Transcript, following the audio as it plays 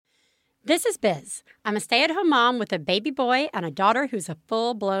This is Biz. I'm a stay-at-home mom with a baby boy and a daughter who's a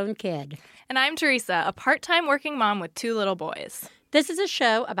full-blown kid. And I'm Theresa, a part-time working mom with 2 little boys. This is a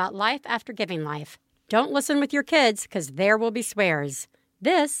show about life after giving life. Don't listen with your kids, because there will be swears.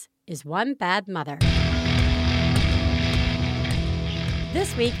 This is One Bad Mother.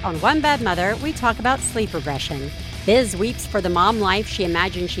 This week on One Bad Mother, we talk about sleep regression. Biz weeps for the mom life she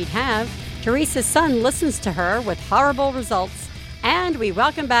imagined she'd have. Theresa's son listens to her with horrible results. And we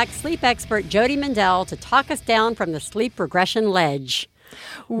welcome back sleep expert Jodi Mindell to talk us down from the sleep regression ledge.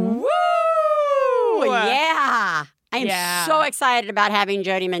 Woo! Yeah! I am so excited about having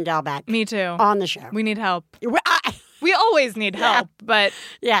Jodi Mindell back. Me too. On the show. We need help. We always need help, but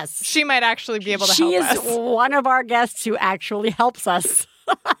yes, she might actually be able to help us. She is one of our guests who actually helps us.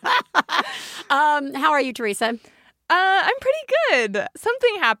 How are you, Theresa? I'm pretty good.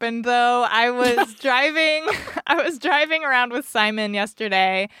 Something happened though. I was driving around with Simon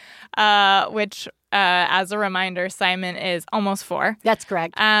yesterday, which as a reminder, Simon is almost 4. That's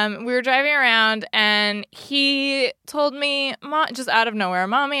correct. We were driving around and he told me, just out of nowhere,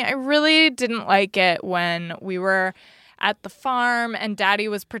 Mommy, I really didn't like it when we were at the farm and Daddy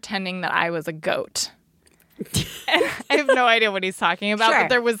was pretending that I was a goat. And I have no idea what he's talking about, Sure. but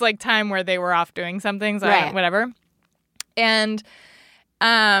there was like time where they were off doing something, so right. Whatever. And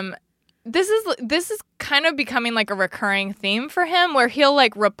this is kind of becoming like a recurring theme for him, where he'll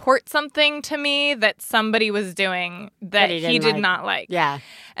like report something to me that somebody was doing that he did not like. Yeah.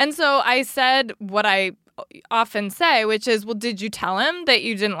 And so I said what I often say, which is, well, did you tell him that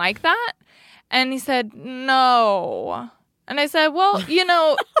you didn't like that? And he said, no. And I said, well, you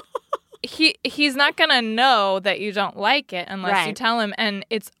know, he's not going to know that you don't like it unless you tell him. And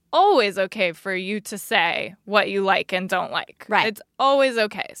it's always okay for you to say what you like and don't like. Right. It's always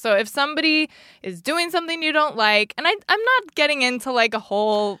okay. So if somebody is doing something you don't like, and I'm not getting into like a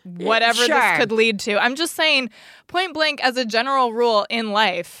whole whatever this could lead to. I'm just saying point blank as a general rule in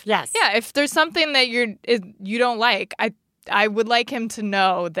life. Yes. Yeah, if there's something that you don't like, I would like him to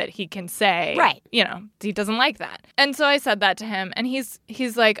know that he can say, right, you know, he doesn't like that. And so I said that to him, and he's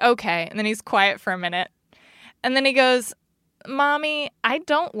like, okay. And then he's quiet for a minute. And then he goes, Mommy, I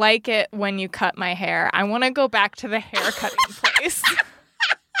don't like it when you cut my hair. I want to go back to the hair cutting place.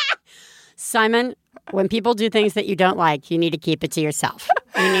 Simon, when people do things that you don't like, you need to keep it to yourself.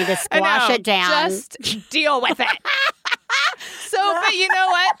 You need to squash it down. Just deal with it. So, but you know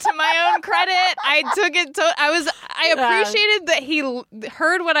what? To my own credit, I took it to, I appreciated that he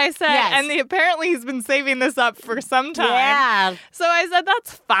heard what I said, and apparently he's been saving this up for some time. Yeah. So I said,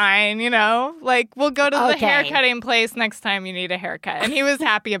 that's fine, you know? Like, we'll go to the haircutting place next time you need a haircut. And he was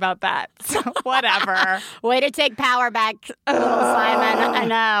happy about that. So, whatever. Way to take power back, little Simon. I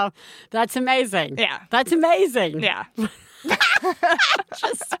know. That's amazing. Yeah. That's amazing. Yeah.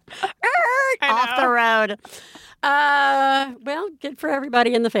 Just off the road. Well, good for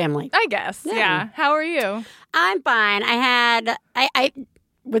everybody in the family. I guess. Yeah. How are you? I'm fine. I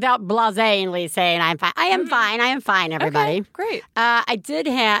without blasé saying I'm fine. I am fine. I am fine, everybody. Okay, great. I did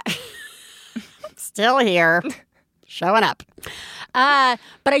have, still here, showing up. But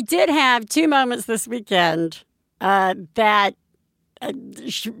I did have 2 moments this weekend that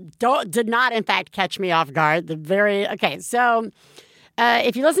did not, in fact, catch me off guard. So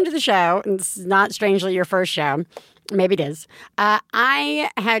if you listen to the show, and this is not strangely your first show, maybe it is, I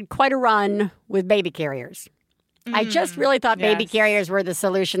had quite a run with baby carriers. I just really thought baby carriers were the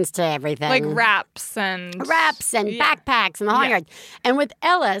solutions to everything. Like wraps and backpacks and the whole yard. And with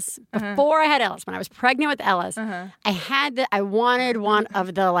Ellis, before I had Ellis, when I was pregnant with Ellis, I wanted one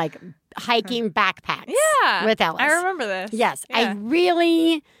of the like hiking backpacks with Ellis. I remember this. Yes. Yeah.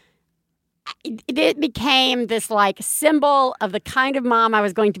 It became this like symbol of the kind of mom I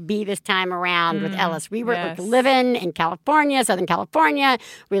was going to be this time around with Ellis. We were living in California, Southern California.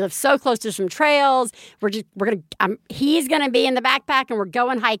 We live so close to some trails. He's going to be in the backpack and we're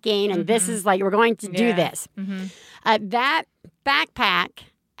going hiking. And this is like, we're going to do this. That backpack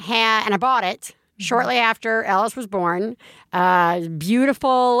and I bought it shortly after Ellis was born.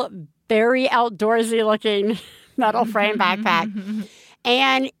 Beautiful, very outdoorsy looking metal frame backpack.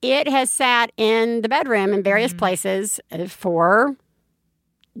 And it has sat in the bedroom in various places for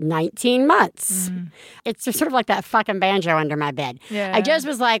 19 months. It's just sort of like that fucking banjo under my bed. Yeah. I just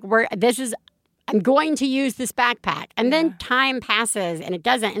was like, I'm going to use this backpack. And then time passes and it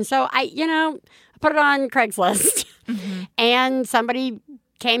doesn't. And so I put it on Craigslist and somebody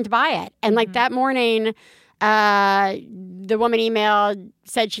came to buy it. And like that morning, the woman emailed,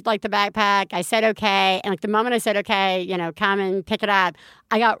 said she'd like the backpack. I said, okay. And like the moment I said, okay, come and pick it up,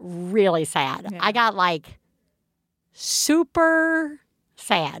 I got really sad. Yeah. I got like super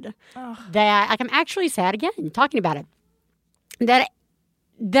sad that, like, I'm actually sad again talking about it, that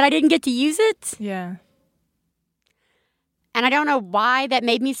I didn't get to use it. Yeah. And I don't know why that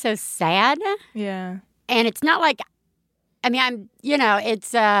made me so sad. Yeah. And it's not like, I mean, I'm,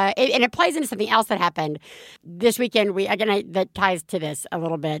 it's, and it plays into something else that happened this weekend. That ties to this a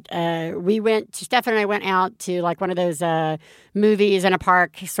little bit. Stefan and I went out to like one of those movies in a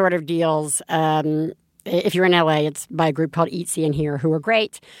park sort of deals. If you're in LA, it's by a group called Eat, See, and Hear, who are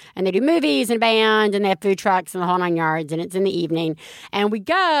great. And they do movies and band, and they have food trucks and the whole 9 yards, and it's in the evening. And we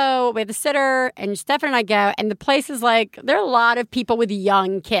have a sitter, and Stefan and I go, and the place is like, there are a lot of people with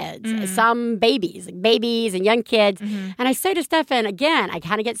young kids, some babies and young kids. And I say to Stefan, again, I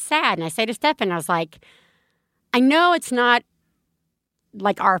kind of get sad, and I say to Stefan, I was like, I know it's not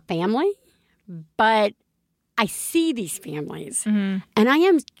like our family, but I see these families, and I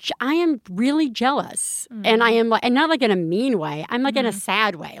am really jealous, and I am like, and not like in a mean way. I'm like in a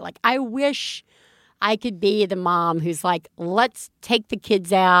sad way. Like, I wish I could be the mom who's like, let's take the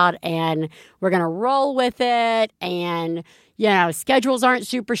kids out, and we're gonna roll with it, and schedules aren't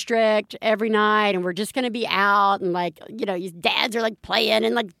super strict every night, and we're just gonna be out, and like, these dads are like playing,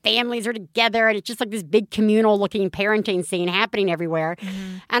 and like families are together, and it's just like this big communal looking parenting scene happening everywhere,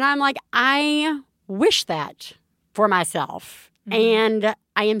 and I'm like, I wish that for myself. And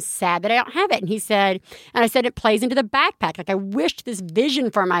I am sad that I don't have it. And he said, and I said, it plays into the backpack. Like, I wished this vision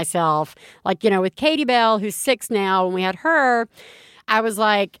for myself. Like, with Katie Bell, who's 6 now, when we had her, I was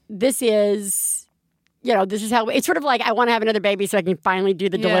like, this is how, it's sort of like, I want to have another baby so I can finally do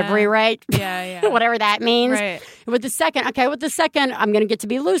the delivery right. Yeah. Whatever that means. Right. With the second, I'm going to get to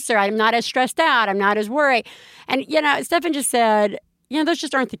be looser. I'm not as stressed out. I'm not as worried. And, Stefan just said, those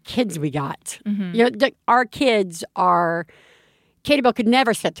just aren't the kids we got. Our kids are... Katie Bell could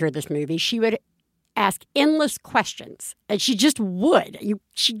never sit through this movie. She would ask endless questions, and she just would.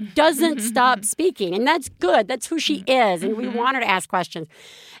 She doesn't stop speaking, and that's good. That's who she is, and we want her to ask questions.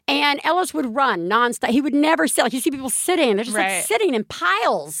 And Ellis would run nonstop. He would never sit. Like, you see people sitting. They're just like sitting in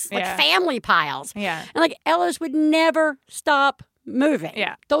piles, like family piles. Yeah. And like Ellis would never stop moving.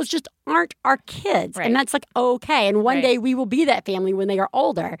 Yeah. Those just aren't our kids. Right. And that's like, okay. And one day we will be that family when they are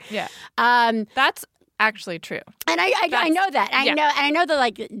older. Yeah. That's actually true. And I know that. I know that,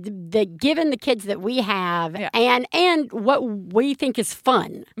 like, the given the kids that we have and what we think is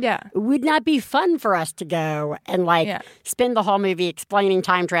fun. Yeah. It would not be fun for us to go and spend the whole movie explaining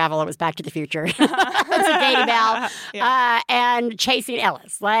time travel. It was Back to the Future. To Katie Bell. And chasing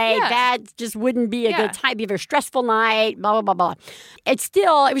Ellis. That just wouldn't be a good time. It'd be a very stressful night, blah, blah, blah, blah. It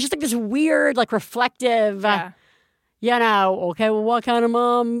was just like this weird, like, reflective okay, well, what kind of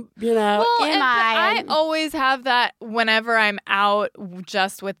mom, am I? I always have that whenever I'm out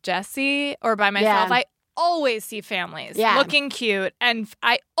just with Jesse or by myself. I always see families looking cute, and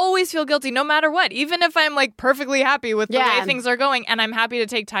I always feel guilty no matter what. Even if I'm like perfectly happy with the way things are going and I'm happy to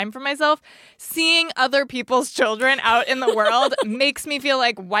take time for myself, seeing other people's children out in the world makes me feel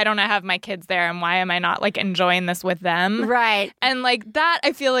like, why don't I have my kids there, and why am I not like enjoying this with them? Right. And like that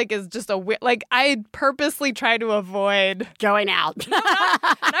I feel like is just a weird, like, I purposely try to avoid going out. not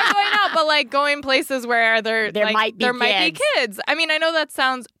going out, but like going places where there might be kids. I mean, I know that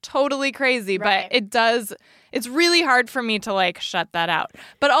sounds totally crazy, but it does. It's really hard for me to like shut that out.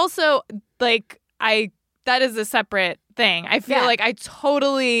 But also, like, that is a separate thing. I feel like I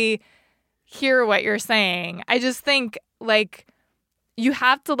totally hear what you're saying. I just think, like, you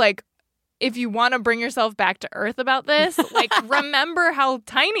have to, like, if you want to bring yourself back to earth about this, like, remember how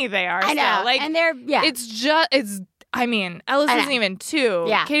tiny they are. I know. Like, and they're, I mean, Ellis isn't even 2.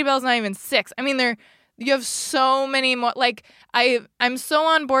 Yeah. Katie Bell's not even 6. I mean, you have so many more. Like, I'm so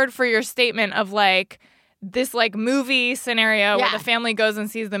on board for your statement of, like, this, like, movie scenario where the family goes and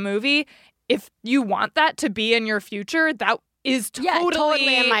sees the movie. If you want that to be in your future, that is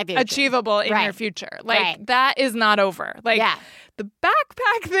totally in my future. Achievable in your future. Like, that is not over. Like, the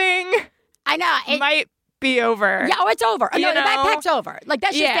backpack thing, I know, it might be over. Yeah, it's over. No, the backpack's over. Like,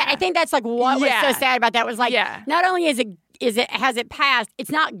 that's just I think that's like what was so sad about that was like, not only has it passed, it's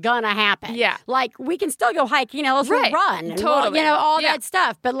not gonna happen. Yeah. Like, we can still go hiking, let's run. And totally. All that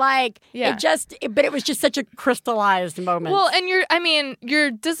stuff. But like, it was just such a crystallized moment. Well, and you're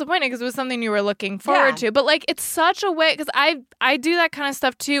disappointed because it was something you were looking forward to. But like, it's such a way, because I do that kind of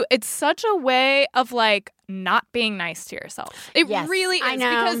stuff too. It's such a way of like not being nice to yourself. It really is. I know.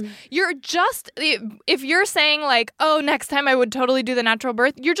 Because you're just, if you're saying like, oh, next time I would totally do the natural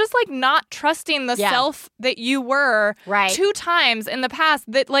birth, you're just like not trusting the self that you were 2 times in the past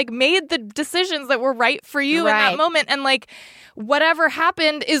that like made the decisions that were right for you in that moment. And like, whatever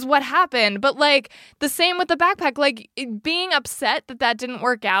happened is what happened. But like the same with the backpack, like being upset that didn't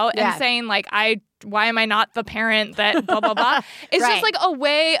work out and saying like, why am I not the parent that blah, blah, blah. It's just like a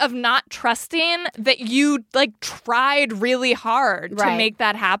way of not trusting that you like tried really hard to make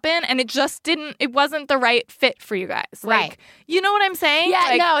that happen. And it wasn't the right fit for you guys. Like, you know what I'm saying? Yeah,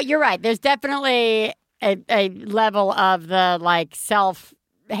 like, no, you're right. There's definitely a level of the like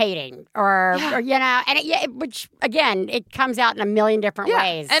self-hating or you know, and which again, it comes out in a million different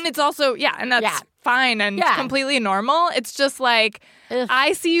ways. And it's also, and that's fine and completely normal. It's just like,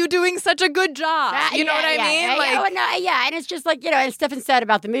 I see you doing such a good job. You know what I mean? And it's just like, you know, as Stefan said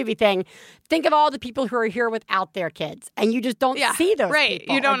about the movie thing, think of all the people who are here without their kids, and you just don't see those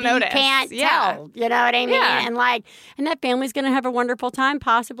people. You don't notice. You can't tell. You know what I mean? Yeah. And like, and that family's going to have a wonderful time,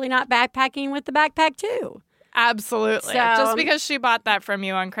 possibly not backpacking with the backpack too. Absolutely. So, just because she bought that from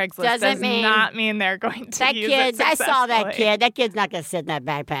you on Craigslist does not mean they're going to use it successfully. I saw that kid. That kid's not going to sit in that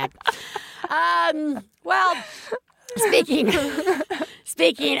backpack. Well,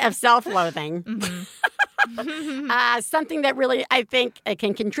 speaking of self-loathing, something that really I think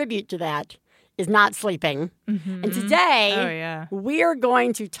can contribute to that is not sleeping. Mm-hmm. And today, we're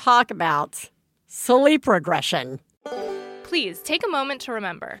going to talk about sleep regression. Please take a moment to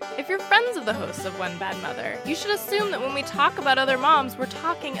remember, if you're friends of the hosts of One Bad Mother, you should assume that when we talk about other moms, we're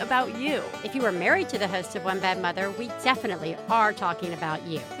talking about you. If you are married to the hosts of One Bad Mother, we definitely are talking about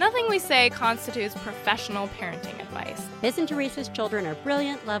you. Nothing we say constitutes professional parenting advice. Biz and Theresa's children are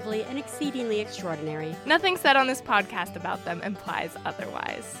brilliant, lovely, and exceedingly extraordinary. Nothing said on this podcast about them implies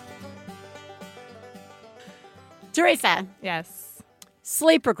otherwise. Theresa. Yes.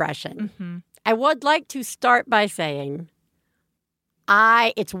 Sleep regression. Mm-hmm. I would like to start by saying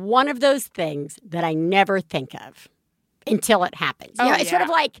it's one of those things that I never think of until it happens. You know, it's sort of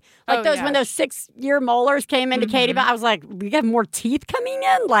like when those 6-year molars came into Katie, but I was like, we have more teeth coming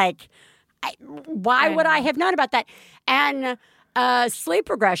in? Like, why would I have known about that? And sleep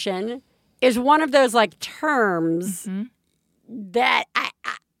regression is one of those like terms that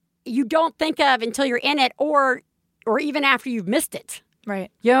you don't think of until you're in it or even after you've missed it.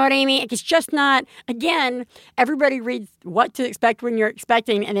 Right. You know what I mean? It's just not, again, everybody reads what to expect when you're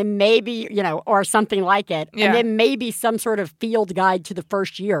expecting, and then maybe, you know, or something like it. Yeah. And then maybe some sort of field guide to the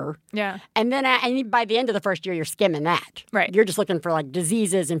first year. Yeah. And then and by the end of the first year, you're skimming that. Right. You're just looking for like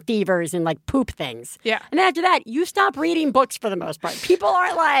diseases and fevers and like poop things. Yeah. And then after that, you stop reading books for the most part. People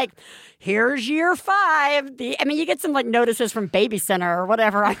aren't like, here's year 5. You get some like notices from Baby Center or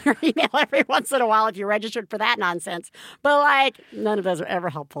whatever on your email every once in a while if you registered for that nonsense. But like, none of those are ever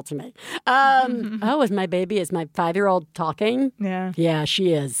helpful to me. Is my 5-year-old talking? Yeah. Yeah,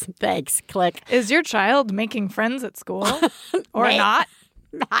 she is. Thanks. Click. Is your child making friends at school or not?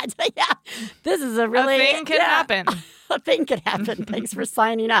 Not. Yeah. This is a really... A thing can happen. A thing could happen. Thanks for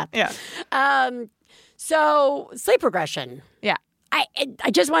signing up. Yeah. So, sleep regression. Yeah.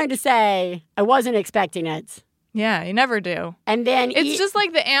 I just wanted to say I wasn't expecting it. Yeah, you never do. And then it's just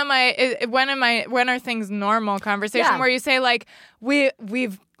like the when are things normal conversation where you say like we've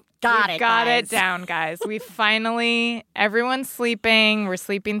got it down, guys. We finally, everyone's sleeping. We're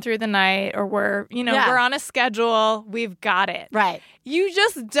sleeping through the night, or we're on a schedule. We've got it. Right. You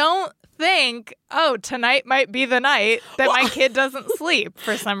just don't think, tonight might be the night that my kid doesn't sleep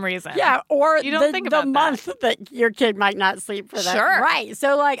for some reason. Yeah, or you don't think about the month that your kid might not sleep for that. Sure. Right.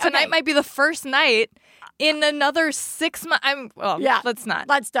 So like tonight might be the first night in another 6 months. Let's not.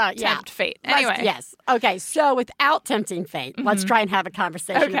 Let's not tempt fate. Anyway. Yes. Okay. So without tempting fate, let's try and have a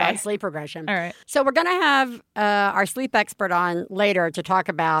conversation about sleep regression. All right. So we're going to have our sleep expert on later to talk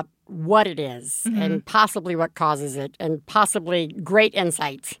about what it is and possibly what causes it and possibly great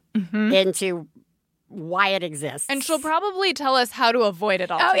insights into why it exists. And she'll probably tell us how to avoid it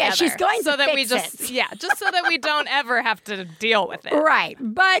altogether. Oh, yeah, she's going to that fix it. Yeah, just so that we don't ever have to deal with it. Right.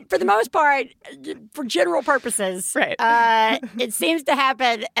 But for the most part, for general purposes, it seems to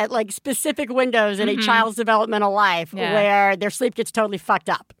happen at like specific windows in a child's developmental life where their sleep gets totally fucked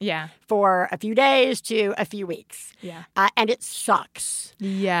up. Yeah. For a few days to a few weeks. Yeah. And it sucks.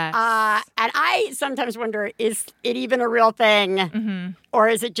 Yes. And I sometimes wonder, is it even a real thing? Or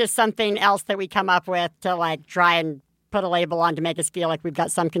is it just something else that we come up with to like try and put a label on to make us feel like we've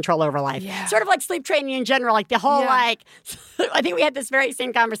got some control over life? Yeah. Sort of like sleep training in general, like the whole I think we had this very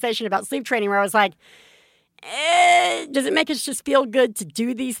same conversation about sleep training where I was like, does it make us just feel good to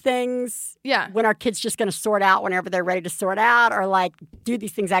do these things? Yeah. When our kid's just going to sort out whenever they're ready to sort out, or like, do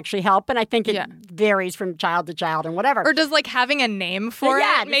these things actually help? And I think it varies from child to child and whatever. Or does like having a name for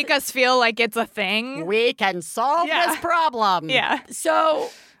it make us feel like it's a thing? We can solve this problem. Yeah. So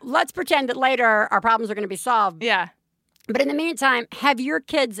let's pretend that later our problems are going to be solved. Yeah. But in the meantime, have your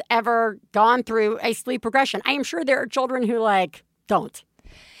kids ever gone through a sleep regression? I am sure there are children who like don't.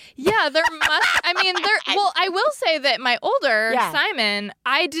 Yeah, there must. I mean, well, I will say that my older Simon,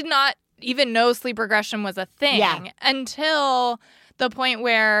 I did not even know sleep regression was a thing until the point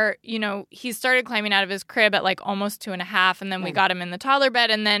where, you know, he started climbing out of his crib at like almost 2.5, and then we got him in the toddler bed,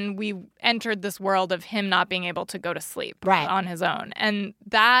 and then we entered this world of him not being able to go to sleep on his own. And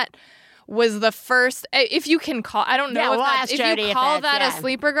that was the first, if you can call, I don't know if you call that a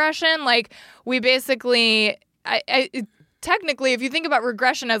sleep regression, like we basically, technically, if you think about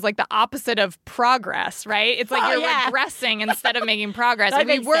regression as like the opposite of progress, right? It's like you're regressing instead of making progress. And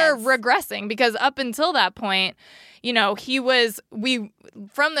we were regressing because up until that point, you know,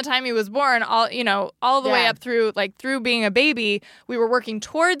 from the time he was born, all the way up through being a baby, we were working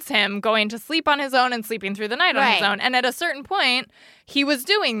towards him going to sleep on his own and sleeping through the night on his own. And at a certain point, he was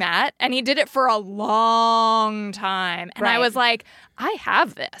doing that, and he did it for a long time. And I was like, I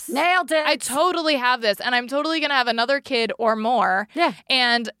have this. Nailed it. I totally have this, and I'm totally going to have another kid or more. Yeah.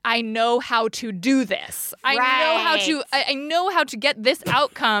 And I know how to do this. I know how to get this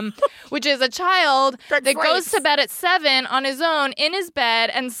outcome, which is a child that goes to bed at 7 on his own in his bed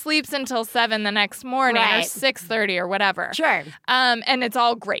and sleeps until 7 the next morning or 6:30 or whatever. Sure. And it's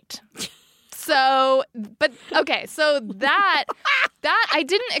all great. So, but okay, so that I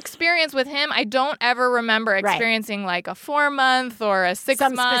didn't experience with him. I don't ever remember experiencing like a 4-month or a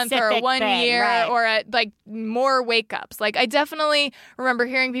 6-month or a 1 year or a, like more wake ups. Like I definitely remember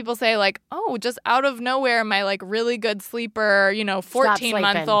hearing people say like, oh, just out of nowhere, my like really good sleeper,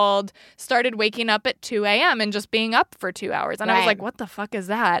 14-month-old started waking up at 2 a.m. and just being up for 2 hours. And I was like, what the fuck is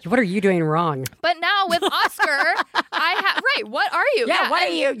that? What are you doing wrong? But now with Oscar, what are you? Yeah, what are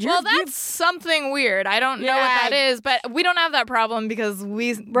you? Well, that's something weird. I don't know what that is, but we don't have that problem because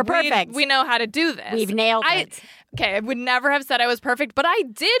we're perfect. We know how to do this. We've nailed it. Okay, I would never have said I was perfect, but I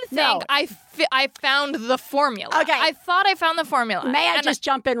did think I found the formula. Okay. I thought I found the formula. May I just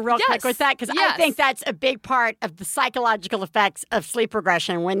jump in real quick with that? Because I think that's a big part of the psychological effects of sleep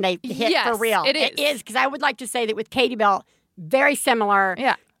regression when they hit for real. It is. It is, because I would like to say that with Katie Bell, very similar.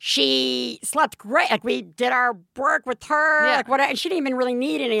 Yeah. She slept great. Like, we did our work with her, like whatever, and she didn't even really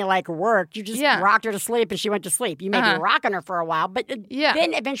need any like work. You just rocked her to sleep, and she went to sleep. You may be rocking her for a while, but then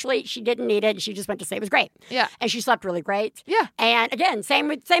eventually she didn't need it, and she just went to sleep. It was great. Yeah, and she slept really great. Yeah, and again,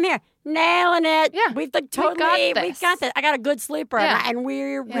 same here. Nailing it. Yeah. We've like totally, we got this. I got a good sleeper, and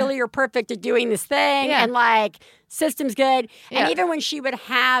we really are perfect at doing this thing, and like system's good. And even when she would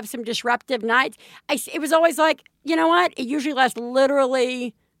have some disruptive nights, it was always like, you know what? It usually lasts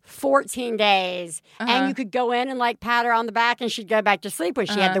literally 14 days, and you could go in and like pat her on the back, and she'd go back to sleep when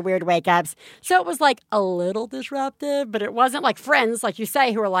she had the weird wake ups. So it was like a little disruptive, but it wasn't like Friends, like you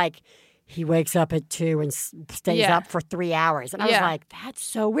say, who are like, he wakes up at 2 and stays up for 3 hours. And I was like, that's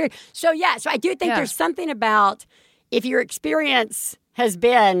so weird. So so I do think there's something about, if your experience has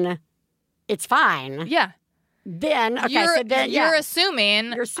been, it's fine. Yeah. Then, you're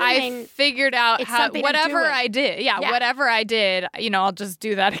assuming I figured out how, whatever I did. Whatever I did, I'll just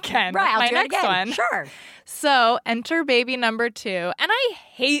do that again. Right, my next one. Sure. So enter baby number 2. And I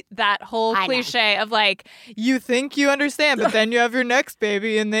hate that whole cliche of like, you think you understand, but then you have your next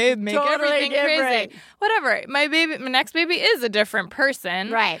baby and they make everything crazy. Whatever. My next baby is a different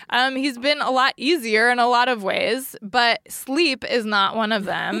person. Right. He's been a lot easier in a lot of ways, but sleep is not one of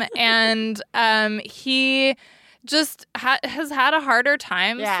them. And he just has had a harder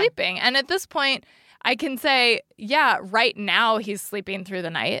time sleeping. And at this point, I can say, right now he's sleeping through the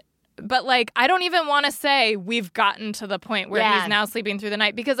night. But, like, I don't even want to say we've gotten to the point where he's now sleeping through the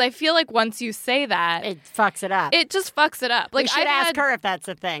night, because I feel like once you say that, it fucks it up. It just fucks it up. Like, we should ask her if that's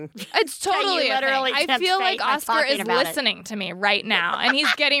a thing. It's totally a thing. I feel like Oscar is listening to me right now, and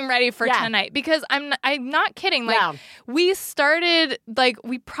he's getting ready for tonight, because I'm not kidding. Like, we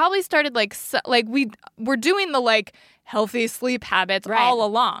probably started we're doing the like healthy sleep habits all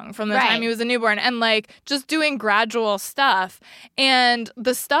along from the time he was a newborn, and like just doing gradual stuff. And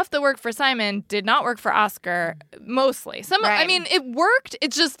the stuff that worked for Simon did not work for Oscar mostly. I mean, it worked.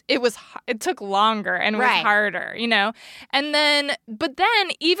 It took longer and was harder, And then, but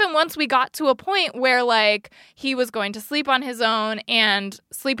then even once we got to a point where like he was going to sleep on his own and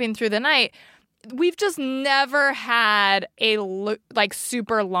sleeping through the night, we've just never had a like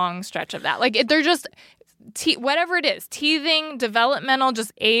super long stretch of that. Like they're just whatever it is, teething, developmental,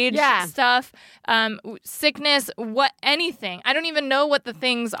 just age stuff, sickness, anything. I don't even know what the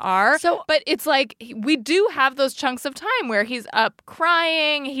things are. So, but it's like we do have those chunks of time where he's up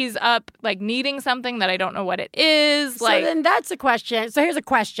crying, he's up like needing something that I don't know what it is. So then that's a question. So here's a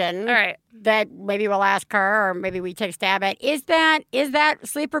question. All right. That maybe we'll ask her, or maybe we take a stab at. Is that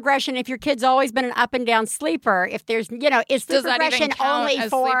sleep regression if your kid's always been an up and down sleeper? If there's, is sleep regression only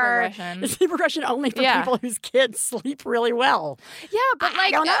for sleep regression only for people whose kids sleep really well? Yeah, but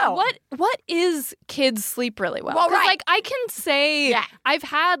I don't know. What is kids sleep really well? Well, right. Like I can say I've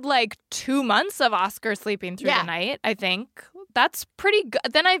had like 2 months of Oscar sleeping through the night, I think. That's pretty good.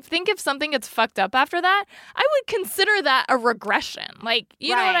 Then I think if something gets fucked up after that, I would consider that a regression. Like,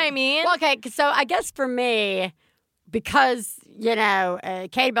 you know what I mean? Well, okay, so I guess for me, because,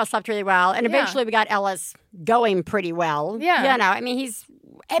 Katie Bell slept really well, and eventually we got Ellis going pretty well. Yeah. I mean,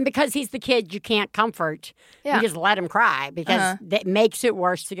 and because he's the kid you can't comfort, you just let him cry because that makes it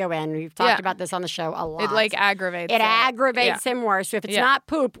worse to go in. We've talked about this on the show a lot. It like aggravates it. It aggravates him worse. So if it's not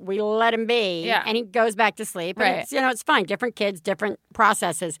poop, we let him be. Yeah. And he goes back to sleep. And it's, it's fine. Different kids, different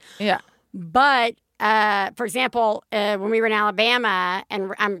processes. Yeah. But, for example, when we were in Alabama,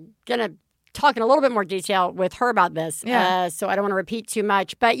 and I'm going to talk in a little bit more detail with her about this, so I don't want to repeat too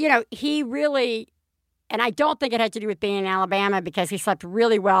much. But, he really... And I don't think it had to do with being in Alabama because he slept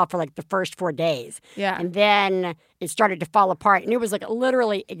really well for like the first 4 days. Yeah. And then it started to fall apart. And it was like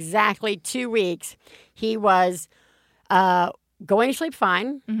literally exactly 2 weeks. He was going to sleep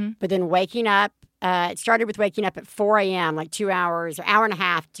fine, but then waking up. It started with waking up at 4 a.m., like 2 hours, or hour and a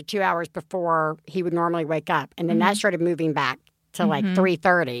half to 2 hours before he would normally wake up. And then that started moving back to like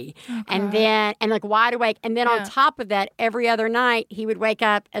 3:30, and then like wide awake, and then on top of that, every other night he would wake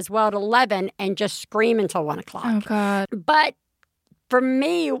up as well at 11 and just scream until 1 o'clock. Oh God! But for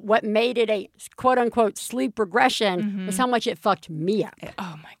me, what made it a quote unquote sleep regression was how much it fucked me up.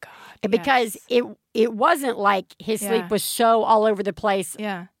 Oh my God! Because it wasn't like his sleep was so all over the place.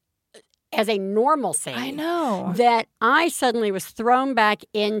 Yeah. As a normalcy. I know. That I suddenly was thrown back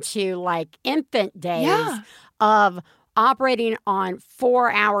into like infant days of operating on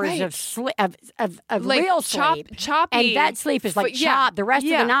 4 hours of sleep, of like real sleep. Choppy. And that sleep is like chopped. The rest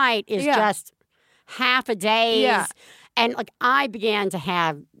of the night is just half a day. Yeah. And like I began to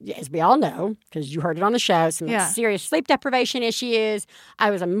have, as we all know, because you heard it on the show, some serious sleep deprivation issues.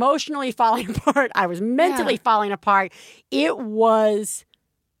 I was emotionally falling apart. I was mentally falling apart. It was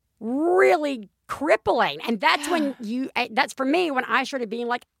really crippling. And that's when that's for me when I started being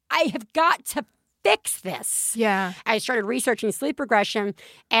like, I have got to fix this. Yeah. I started researching sleep regression,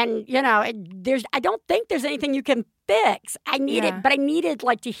 and I don't think there's anything you can fix. I needed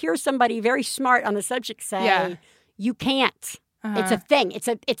like to hear somebody very smart on the subject say, you can't. It's a thing.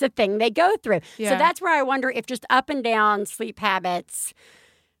 It's a thing they go through. So that's where I wonder if just up and down sleep habits,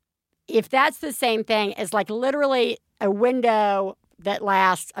 if that's the same thing as like literally a window that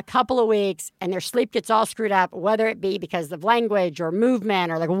lasts a couple of weeks and their sleep gets all screwed up, whether it be because of language or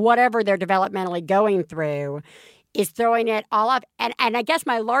movement or like whatever they're developmentally going through, is throwing it all off. And I guess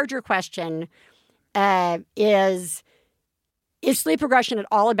my larger question is sleep regression at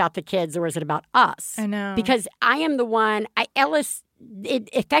all about the kids, or is it about us? I know. Because I am the one, it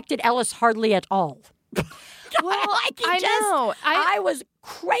affected Ellis hardly at all. Well, I know. I was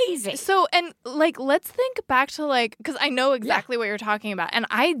crazy. So, and like, let's think back to like, because I know exactly what you're talking about. And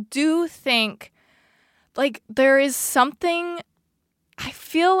I do think like there is something I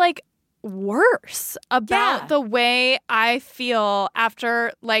feel like worse about the way I feel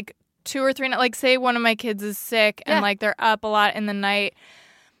after like 2 or 3 nights. Like, say one of my kids is sick and like they're up a lot in the night,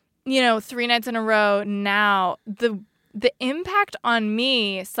 3 nights in a row. Now, the impact on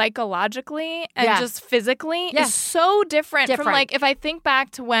me psychologically and just physically is so different from like if I think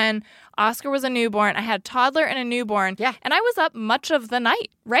back to when Oscar was a newborn. I had a toddler and a newborn, and I was up much of the night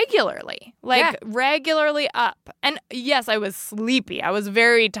regularly, regularly up. And yes, I was sleepy. I was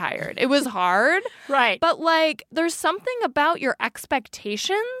very tired. It was hard, right? But like, there's something about your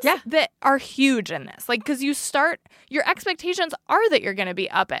expectations that are huge in this. Like, because your expectations are that you're going to be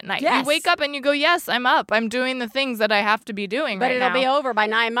up at night. You wake up and you go, yes, I'm up. I'm doing the things that I have to be doing right now. But it'll be over by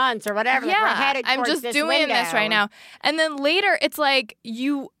 9 months or whatever. Yeah, like we're headed I'm just doing this right now. And then later, it's like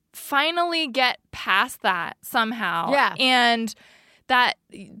you finally get past that somehow. Yeah. And that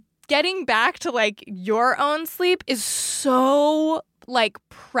getting back to like your own sleep is so like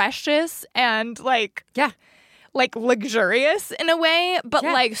precious and like like luxurious in a way, but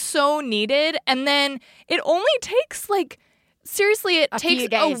like so needed. And then it only takes like seriously, it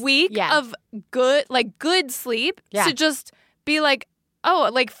takes a week of good sleep to just be like, oh,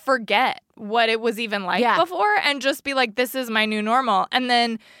 like forget what it was even like before and just be like, this is my new normal. And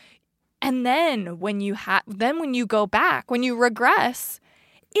then when you go back, when you regress,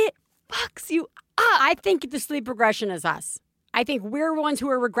 it fucks you up. I think the sleep regression is us. I think we're the ones who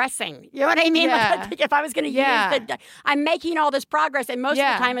are regressing. You know what I mean? Yeah. Like, I think if I was going to use I'm making all this progress. And most of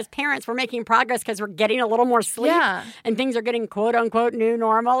the time as parents, we're making progress because we're getting a little more sleep and things are getting quote unquote new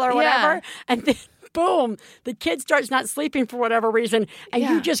normal or whatever. And then boom, the kid starts not sleeping for whatever reason. And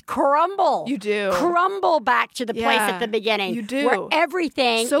you just crumble. You do. Crumble back to the place at the beginning. You do. Where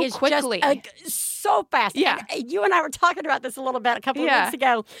everything so is quickly. just so fast. Yeah. And you and I were talking about this a little bit a couple of weeks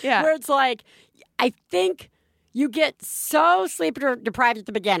ago. Yeah. Where it's like, I think you get so sleep deprived at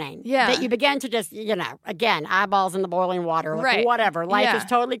the beginning that you begin to just, again, eyeballs in the boiling water, like whatever. Life is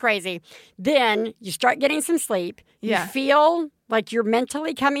totally crazy. Then you start getting some sleep. You feel like you're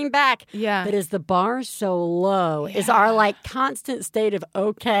mentally coming back. Yeah. But is the bar so low? Is our like constant state of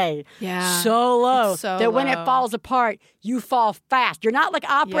okay so low that when it falls apart, you fall fast. You're not like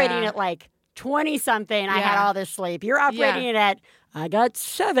operating at like 20-something, I had all this sleep. You're operating it at, I got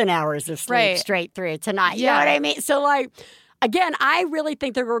 7 hours of sleep straight through tonight. You know what I mean? So, like, again, I really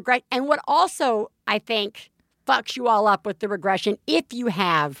think the regret, and what also I think fucks you all up with the regression, if you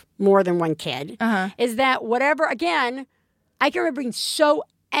have more than one kid, is that whatever, again, I can remember being so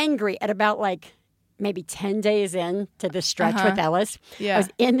angry at about like maybe 10 days into this stretch with Ellis. I was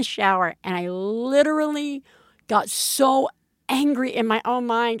in the shower and I literally got so angry in my own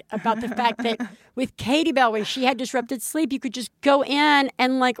mind about the fact that with Katie Bell, when she had disrupted sleep, you could just go in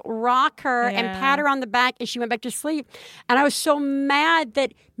and like rock her and pat her on the back and she went back to sleep. And I was so mad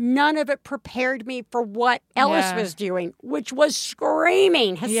that none of it prepared me for what Ellis was doing, which was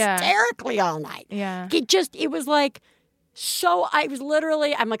screaming hysterically all night. Yeah. It was like,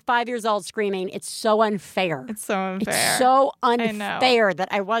 I'm like 5 years old screaming, it's so unfair. It's so unfair. It's so unfair that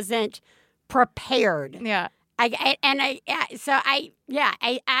I wasn't prepared. Yeah. I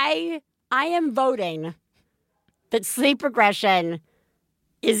am voting that sleep regression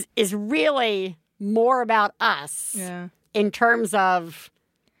is really more about us in terms of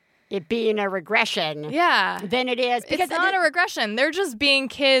it being a regression than it is. Because it's not a regression. They're just being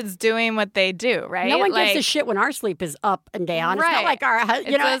kids doing what they do, right? No one gives a shit when our sleep is up and down. It's not like our,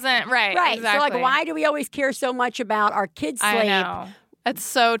 doesn't, right. Exactly. So like, why do we always care so much about our kids' sleep? I know. It's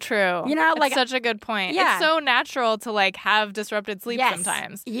so true. Like, such a good point. Yeah. It's so natural to like have disrupted sleep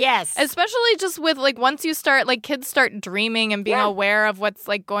sometimes. Yes. Especially just with like once you start, like kids start dreaming and being aware of what's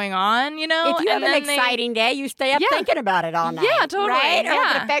like going on, If you have an exciting day, you stay up thinking about it all night. Yeah, totally. Right? Or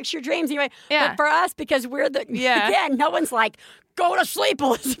it affects your dreams anyway. Yeah. But for us, because we're again, no one's like, go to sleep,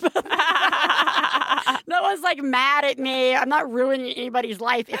 Elizabeth. No one's like mad at me. I'm not ruining anybody's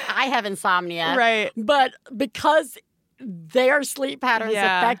life if I have insomnia. Right. But because their sleep patterns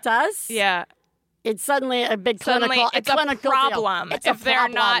affect us. Yeah. It's suddenly a big clinical it's a problem if they're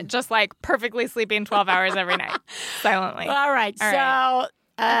not just like perfectly sleeping 12 hours every night silently. All right.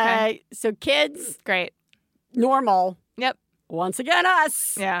 So kids. Great. Normal. Yep. Once again,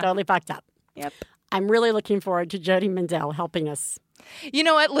 us. Yeah. Totally fucked up. Yep. I'm really looking forward to Jodi Mindell helping us. You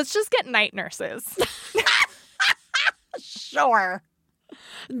know what? Let's just get night nurses. Sure.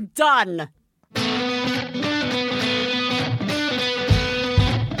 Done.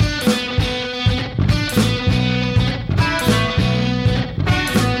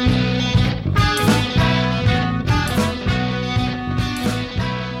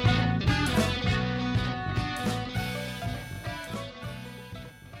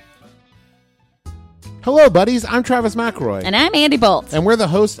 Hello, buddies. I'm Travis McElroy. And I'm Andy Bolt. And we're the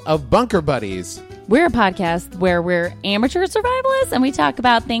hosts of Bunker Buddies. We're a podcast where we're amateur survivalists and we talk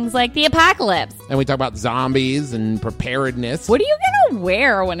about things like the apocalypse. And we talk about zombies and preparedness. What are you going to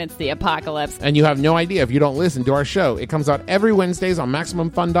wear when it's the apocalypse? And you have no idea if you don't listen to our show. It comes out every Wednesdays on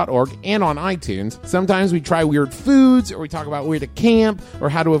MaximumFun.org and on iTunes. Sometimes we try weird foods, or we talk about where to camp, or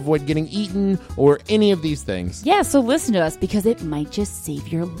how to avoid getting eaten, or any of these things. Yeah, so listen to us because it might just save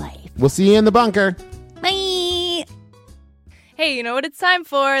your life. We'll see you in the bunker. Bye! Hey, you know what it's time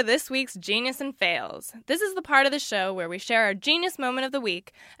for? This week's Genius and Fails. This is the part of the show where we share our genius moment of the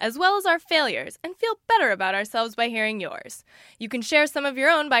week, as well as our failures, and feel better about ourselves by hearing yours. You can share some of your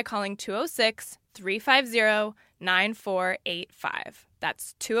own by calling 206-350-9485.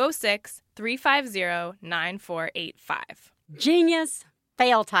 That's 206-350-9485. Genius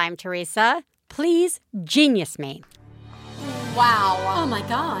fail time, Theresa. Please genius me. Wow. Oh, my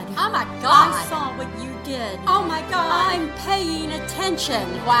God. Oh, my God. I saw what you did. Oh, my God. I'm paying attention.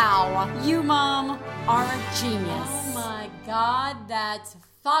 Wow. You, Mom, are a genius. Oh, my God. That's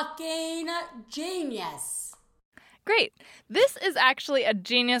fucking genius. Great. This is actually a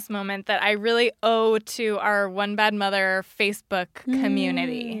genius moment that I really owe to our One Bad Mother Facebook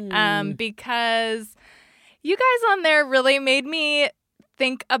community because you guys on there really made me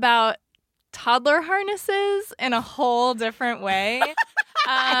think about toddler harnesses in a whole different way.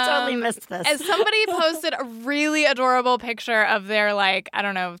 I totally missed this. As somebody posted a really adorable picture of their, like, I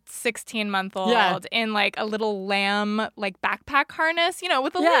don't know, 16-month-old in, like, a little lamb, like, backpack harness, you know,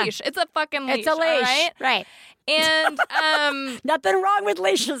 with a leash. It's a fucking leash. It's a leash. Right? Right. And nothing wrong with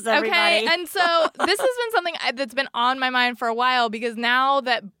leashes, everybody. Okay, and so this has been something that's been on my mind for a while because now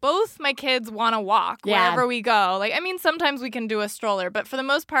that both my kids want to walk wherever we go, like, I mean, sometimes we can do a stroller, but for the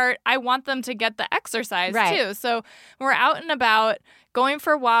most part, I want them to get the exercise too. So when we're out and about, going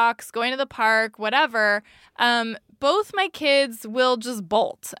for walks, going to the park, whatever, both my kids will just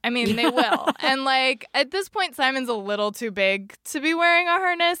bolt. I mean, they will. And, like, at this point, Simon's a little too big to be wearing a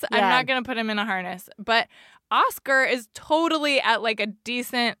harness. I'm not going to put him in a harness. But Oscar is totally at, like, a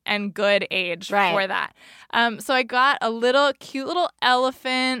decent and good age for that. So I got a cute little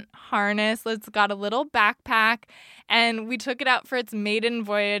elephant harness. It's got a little backpack. And we took it out for its maiden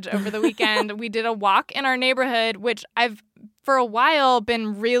voyage over the weekend. We did a walk in our neighborhood, which I've, for a while,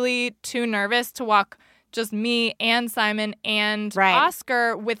 been really too nervous to walk just me and Simon and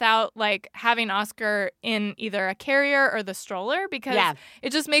Oscar without, like, having Oscar in either a carrier or the stroller because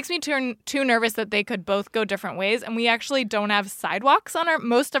it just makes me too nervous that they could both go different ways. And we actually don't have sidewalks on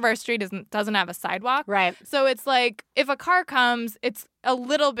most of our street doesn't have a sidewalk. Right. So it's like if a car comes, it's a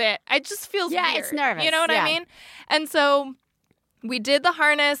little bit, it just feels weird. It's nervous. You know what I mean? And so we did the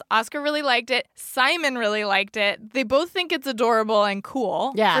harness. Oscar really liked it. Simon really liked it. They both think it's adorable and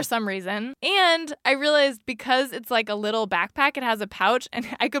cool for some reason. And I realized because it's like a little backpack, it has a pouch, and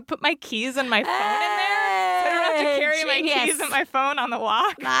I could put my keys and my phone in there. So I don't have to carry my keys and my phone on the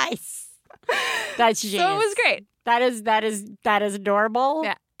walk. Nice. That's genius. So it was great. That is adorable.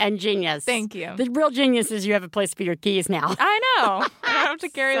 Yeah. And genius. Thank you. The real genius is you have a place for your keys now. I know. I don't have to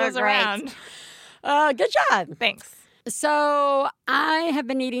carry those around. Good job. Thanks. So I have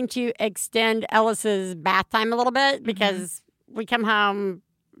been needing to extend Ellis's bath time a little bit because we come home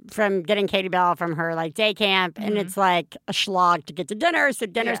from getting Katie Bell from her like day camp and it's like a slog to get to dinner. So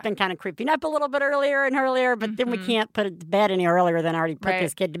dinner's been kind of creeping up a little bit earlier and earlier, but then we can't put it to bed any earlier than I already put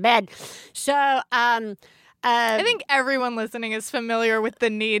this kid to bed. So I think everyone listening is familiar with the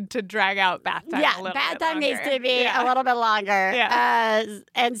need to drag out bath time a little bath bit time longer. needs to be a little bit longer. Yeah.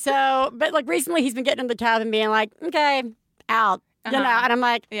 And so, but like recently he's been getting in the tub and being like, okay, out. You know, and I'm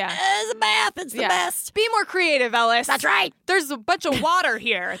like, it's a bath. It's the best. Be more creative, Ellis. That's right. There's a bunch of water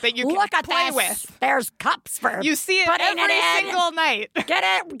here that you can play with. There's cups for you see it every single night.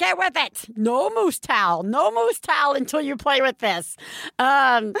 Get with it. No moose towel. No moose towel until you play with this.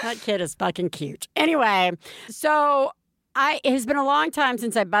 That kid is fucking cute. Anyway, so it has been a long time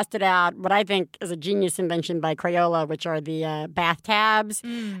since I busted out what I think is a genius invention by Crayola, which are the bath tabs.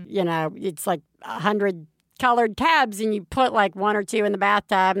 You know, it's like 100 colored tabs and you put like one or two in the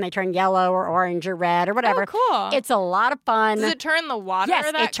bathtub and they turn yellow or orange or red or whatever. Oh, cool. It's a lot of fun. Does it turn the water?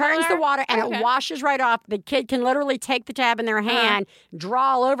 Yes, it turns the water and it washes right off. The kid can literally take the tab in their hand,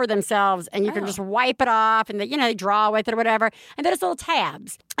 draw all over themselves, and you can just wipe it off and they draw with it or whatever. And then it's little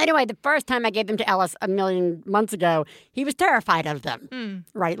tabs. Anyway, the first time I gave them to Ellis a million months ago, he was terrified of them.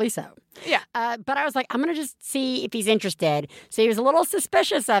 Rightly so. Yeah. But I was like, I'm going to just see if he's interested. So he was a little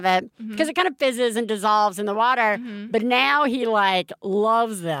suspicious of it because it kind of fizzes and dissolves in the water. But now he like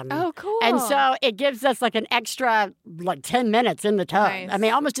loves them. Oh, cool. And so it gives us like an extra like 10 minutes in the tub. Nice. I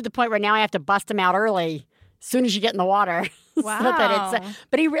mean, almost to the point where now I have to bust them out early as soon as you get in the water. Wow.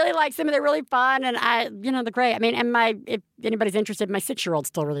 But he really likes them and they're really fun and they're great. I mean, and if anybody's interested, my 6-year-old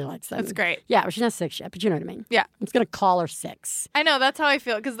still really likes them. That's great. Yeah, well, she's not 6 yet, but you know what I mean. Yeah. I'm just going to call her 6. I know, that's how I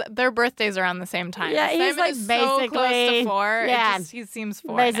feel because their birthdays are around the same time. Yeah, he's Simon like is basically so close to 4. Yeah, he seems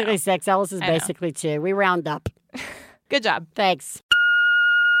 4 basically now. 6. Ellis is basically 2. We round up. Good job. Thanks.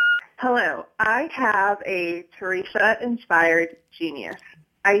 Hello. I have a Teresa-inspired genius.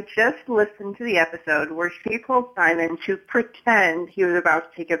 I just listened to the episode where she told Simon to pretend he was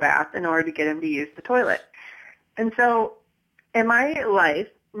about to take a bath in order to get him to use the toilet. And so in my life,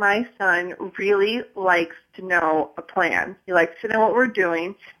 my son really likes to know a plan. He likes to know what we're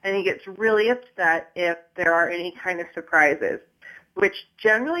doing, and he gets really upset if there are any kind of surprises, which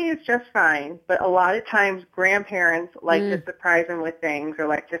generally is just fine, but a lot of times grandparents like to surprise him with things or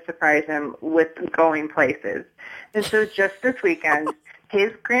like to surprise him with going places. And so just this weekend,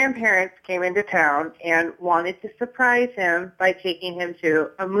 his grandparents came into town and wanted to surprise him by taking him to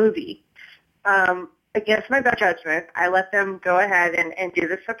a movie. Against my best judgment, I let them go ahead and do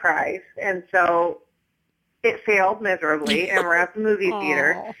the surprise. And so it failed miserably, and we're at the movie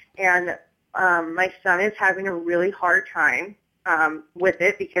theater, and my son is having a really hard time with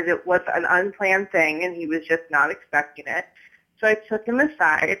it because it was an unplanned thing, and he was just not expecting it. So I took him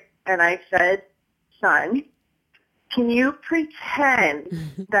aside, and I said, son, can you pretend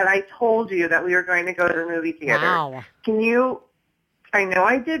that I told you that we were going to go to the movie theater? Wow. I know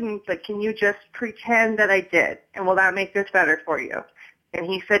I didn't, but can you just pretend that I did? And will that make this better for you? And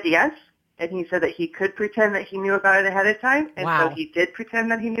he said yes. And he said that he could pretend that he knew about it ahead of time. And so he did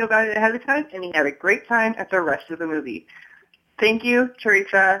pretend that he knew about it ahead of time. And he had a great time at the rest of the movie. Thank you,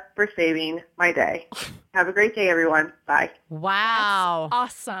 Theresa, for saving my day. Have a great day, everyone. Bye. Wow.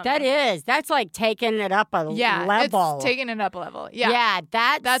 That's awesome. That's like taking it up a level. It's taking it up a level. Yeah. Yeah,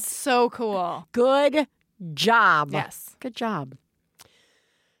 That's so cool. good job. Yes. Good job.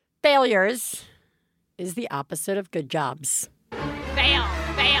 Failures is the opposite of good jobs. Fail,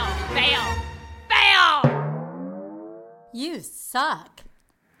 fail, fail, fail. You suck.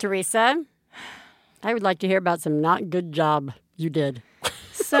 Theresa, I would like to hear about some not good job you did.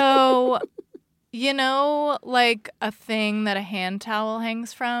 So, like a thing that a hand towel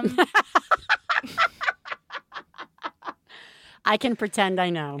hangs from? I can pretend I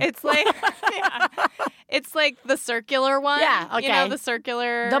know. It's like, it's like the circular one. Yeah, okay. The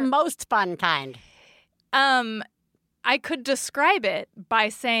circular. The most fun kind. I could describe it by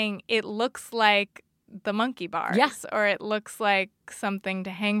saying it looks like the monkey bars. Yeah. Or it looks like something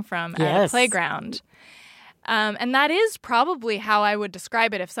to hang from at Yes. a playground. And that is probably how I would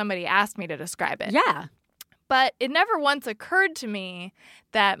describe it if somebody asked me to describe it. Yeah. But it never once occurred to me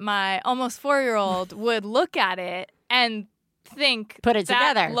that my almost 4-year-old would look at it and think Put it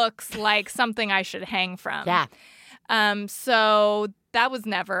that together. looks like something I should hang from. Yeah. So that was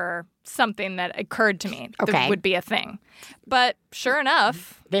never something that occurred to me Okay. that would be a thing. But sure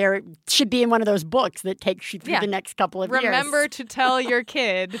enough, There should be in one of those books that takes you through the next couple of years. remember to tell your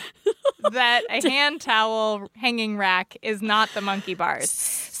kid that a hand towel hanging rack is not the monkey bars.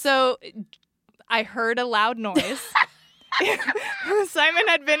 So I heard a loud noise. Simon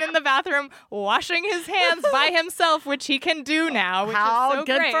had been in the bathroom washing his hands by himself, which he can do now, which How is so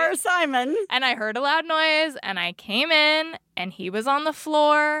good great. for Simon. And I heard a loud noise, and I came in, and he was on the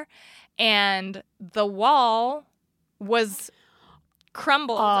floor, and the wall was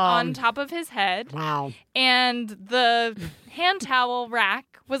crumbled on top of his head, Wow. and the hand towel rack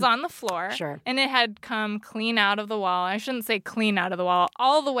was on the floor. Sure. And it had come clean out of the wall. I shouldn't say clean out of the wall,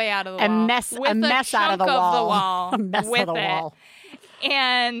 all the way out of the A wall. mess with out of the chunk wall. A mess with of the it. wall.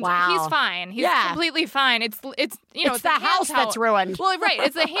 And Wow. he's fine. He's Yeah. completely fine. It's It's a the hand house towel. that's ruined. Well, right.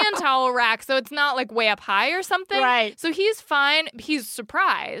 It's a hand towel rack, so it's not like way up high or something. Right. So he's fine. He's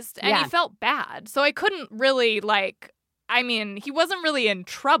surprised, and Yeah. he felt bad. So I couldn't really he wasn't really in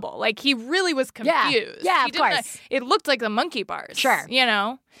trouble. Like, he really was confused. Yeah, He of didn't- course. It looked like the monkey bars. Sure.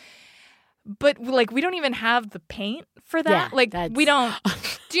 But, we don't even have the paint for that. Yeah, we don't...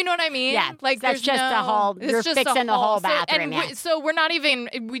 Do you know what I mean? Yeah, Like, that's there's just no... a whole- it's you're just a fixing the whole So- bathroom, yeah. So we're not even...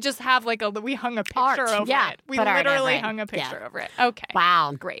 We just have, we hung a picture Art, over yeah, it. We put art over literally it. hung a Yeah. picture over it. Okay.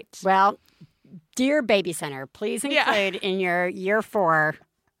 Wow. Great. Well, dear baby center, please Yeah. include in your year 4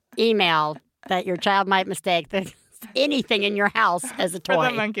 email that your child might mistake anything in your house as a toy.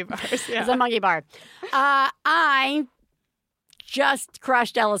 For the monkey bars, yeah. As a monkey bar. I just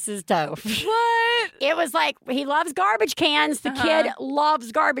crushed Ellis's toe. What? It was like, he loves garbage cans. The kid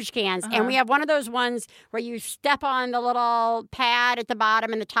loves garbage cans. And we have one of those ones where you step on the little pad at the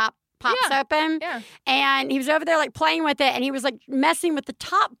bottom and the top pops open. Yeah. And he was over there playing with it, and he was messing with the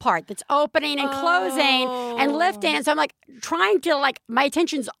top part that's opening and closing and lifting. And so I'm trying to my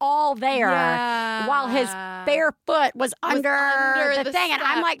attention's all there while his bare foot was under the thing. step. And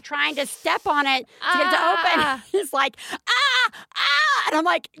I'm trying to step on it to get it to open. He's like, and I'm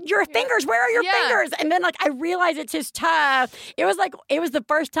like, your fingers, where are your fingers? And then I realize it's his toe. It was the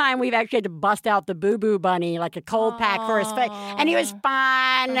first time we've actually had to bust out the boo-boo bunny, a cold pack for his foot. And he was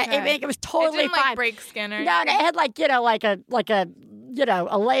fine. Okay. It was totally It didn't fine. break skin or No, it had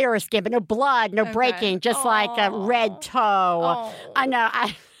a layer of skin, but no blood, no breaking, just like a red toe. I know.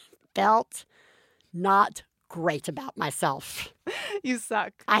 I felt not great about myself. You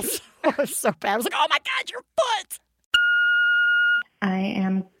suck. I was so bad. I was like, oh my God, your foot. I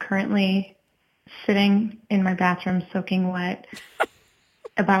am currently sitting in my bathroom soaking wet,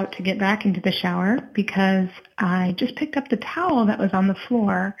 about to get back into the shower because I just picked up the towel that was on the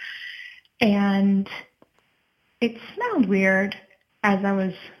floor and it smelled weird as I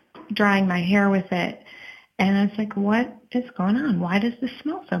was drying my hair with it. And I was like, what is going on? Why does this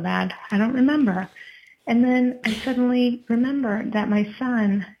smell so bad? I don't remember. And then I suddenly remembered that my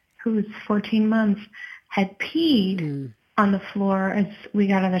son, who's 14 months, had peed on the floor as we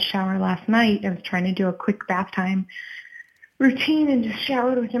got out of the shower last night. I was trying to do a quick bath time routine and just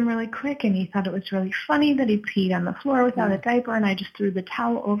showered with him really quick, and he thought it was really funny that he peed on the floor without a diaper, and I just threw the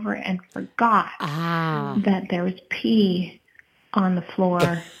towel over and forgot that there was pee on the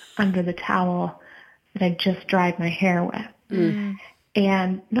floor under the towel that I just dried my hair with.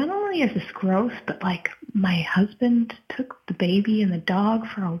 And not only is this gross, but like my husband took the baby and the dog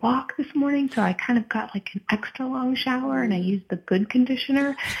for a walk this morning, so I kind of got like an extra long shower, and I used the good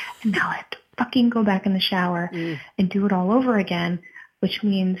conditioner, and now I have to fucking go back in the shower and do it all over again, which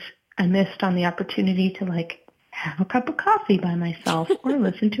means I missed on the opportunity to like have a cup of coffee by myself or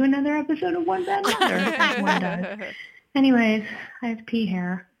listen to another episode of One Bad Mother, as one does. Anyways, I have pee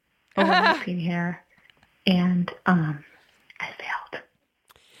hair, pee hair, and I failed.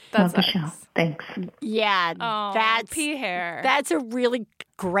 Love the show. Thanks. Yeah, that's pea hair. That's a really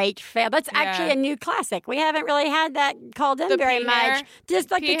great fail. That's actually a new classic. We haven't really had that called in very much.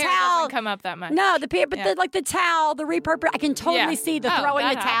 Just like pea the hair towel doesn't come up that much. No, the pea, but the towel, the repurpose. I can totally see the throwing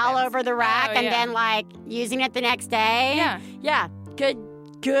the towel over the rack and then like using it the next day. Yeah.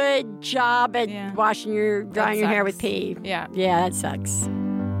 Good job at drying your hair with pee. Yeah, that sucks.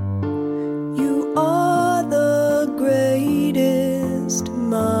 You are the greatest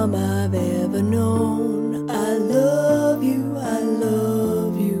mom I've ever known. I love you, I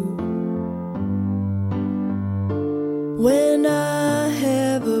love you. When I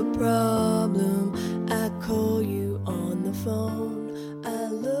have a problem, I call you on the phone. I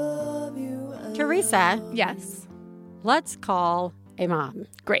love you. Theresa. Yes. Let's call a mom.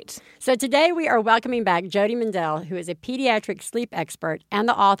 Great. So today we are welcoming back Jodi Mindell, who is a pediatric sleep expert and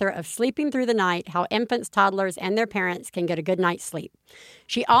the author of Sleeping Through the Night, How Infants, Toddlers, and Their Parents Can Get a Good Night's Sleep.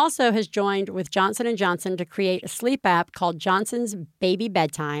 She also has joined with Johnson & Johnson to create a sleep app called Johnson's Baby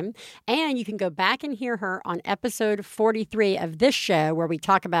Bedtime. And you can go back and hear her on episode 43 of this show where we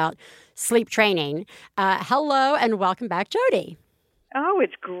talk about sleep training. Hello and welcome back, Jodi. Oh,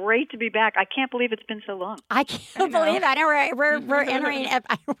 it's great to be back. I can't believe it's been so long. I can't believe it. I know we're entering.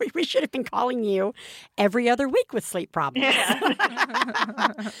 We should have been calling you every other week with sleep problems. Yeah.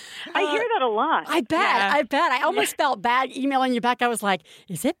 I hear that a lot. I bet. I almost felt bad emailing you back. I was like,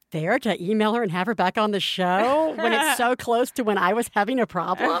 is it fair to email her and have her back on the show when it's so close to when I was having a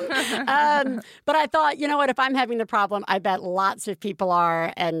problem? But I thought, you know what? If I'm having the problem, I bet lots of people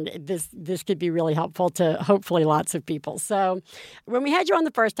are, and this could be really helpful to hopefully lots of people. So when we had you on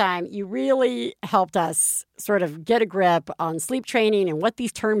the first time, you really helped us sort of get a grip on sleep training and what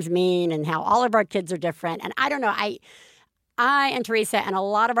these terms mean and how all of our kids are different. And I don't know, I and Theresa and a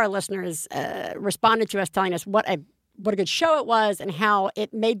lot of our listeners responded to us telling us what a good show it was and how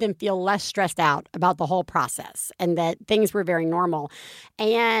it made them feel less stressed out about the whole process and that things were very normal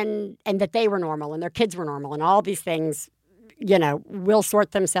and that they were normal and their kids were normal and all these things, will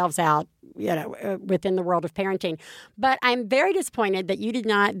sort themselves out, within the world of parenting. But I'm very disappointed that you did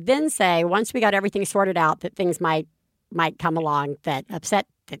not then say, once we got everything sorted out, that things might come along that upset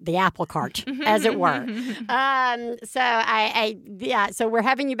the apple cart, as it were. So we're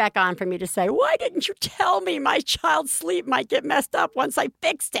having you back on for me to say, why didn't you tell me my child's sleep might get messed up once I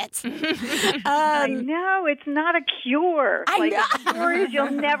fixed it? I know. It's not a cure. The cure is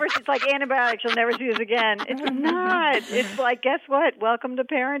it's like antibiotics. You'll never see this again. It's not. It's like, guess what? Welcome to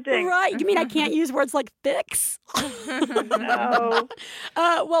parenting. Right. You mean I can't use words like fix? No.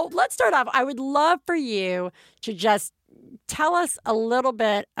 Well, let's start off. I would love for you to just tell us a little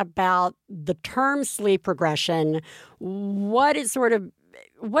bit about the term sleep regression. What does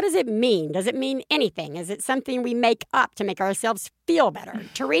it mean? Does it mean anything? Is it something we make up to make ourselves feel better?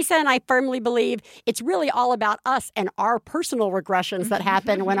 Theresa and I firmly believe it's really all about us and our personal regressions that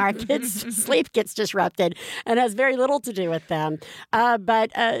happen when our kids' sleep gets disrupted and has very little to do with them.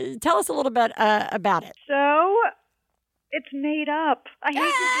 But tell us a little bit about it. So it's made up. I hate to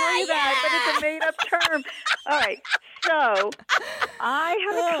tell you that, but it's a made-up term. All right. So I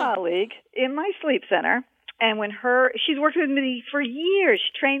have a colleague in my sleep center, and she's worked with me for years.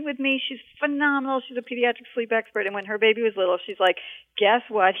 She trained with me. She's phenomenal. She's a pediatric sleep expert. And when her baby was little, she's like, guess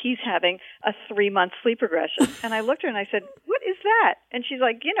what? He's having a 3-month sleep regression. And I looked at her and I said, what is that? And she's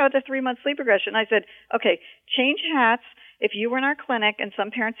like, the 3-month sleep regression. I said, okay, change hats. If you were in our clinic and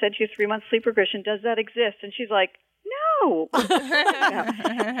some parent said to you 3-month sleep regression, does that exist? And she's like, no.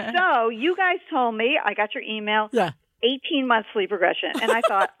 So you guys told me, I got your email, 18-month sleep regression. And I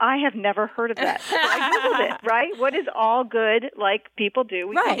thought, I have never heard of that. So I Googled it, right? What is all good like people do?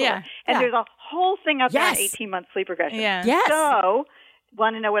 We Google it. And there's a whole thing out there on 18-month sleep regression. Yeah. Yes. So,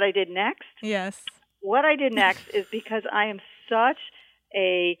 want to know what I did next? Yes. What I did next is because I am such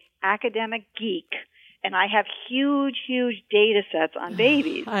a academic geek and I have huge, huge data sets on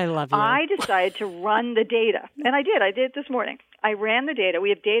babies. I love you. I decided to run the data, and I did. I did it this morning. I ran the data. We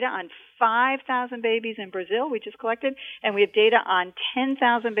have data on 5,000 babies in Brazil we just collected, and we have data on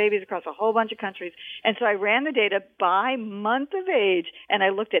 10,000 babies across a whole bunch of countries. And so I ran the data by month of age, and I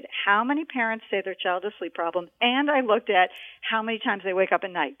looked at how many parents say their child has sleep problems, and I looked at how many times they wake up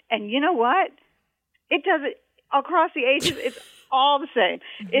at night. And you know what? It does it across the ages. It's all the same.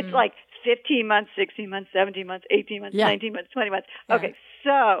 It's like 15 months, 16 months, 17 months, 18 months, 19 months, 20 months. Okay,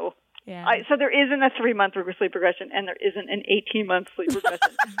 so... so there isn't a 3-month sleep regression, and there isn't an 18-month sleep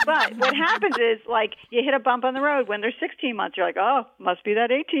regression. But what happens is, like, you hit a bump on the road when they're 16 months. You're like, oh, must be that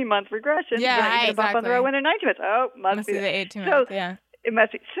 18-month regression. Yeah, you hit a bump on the road when they're 19 months. Oh, must be the 18 months, It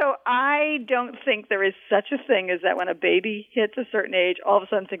must be. So I don't think there is such a thing as that when a baby hits a certain age, all of a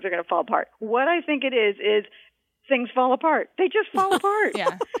sudden things are going to fall apart. What I think it is things fall apart. They just fall apart.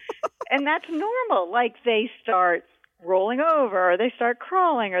 And that's normal. Like, they start rolling over, or they start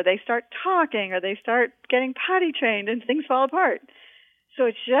crawling, or they start talking, or they start getting potty trained, and things fall apart. So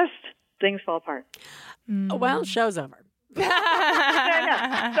it's just things fall apart. Well, show's over. So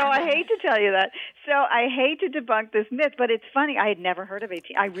I hate to tell you that. So I hate to debunk this myth, but it's funny. I had never heard of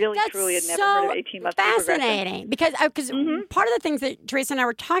 18. I really, truly had never heard of 18 months. Fascinating, because part of the things that Theresa and I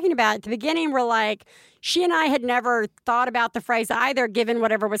were talking about at the beginning were like, she and I had never thought about the phrase either, given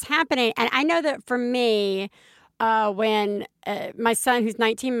whatever was happening. And I know that for me, when my son, who's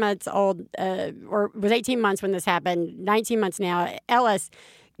 19 months old, or was 18 months when this happened, 19 months now, Ellis,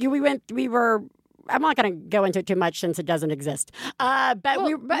 I'm not going to go into it too much since it doesn't exist. But go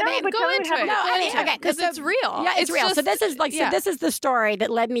into it. Because it's real. Yeah, it's real. So this is this is the story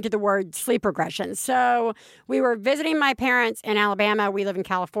that led me to the word sleep regression. So we were visiting my parents in Alabama. We live in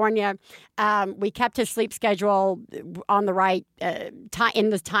California. We kept his sleep schedule on the right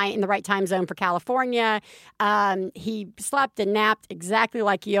in the right time zone for California. He slept and napped exactly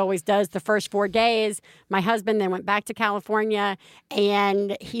like he always does the first 4 days. My husband then went back to California,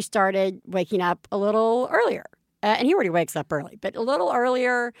 and he started waking up a little earlier. And he already wakes up early, but a little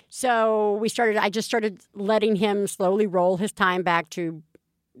earlier. So I just started letting him slowly roll his time back to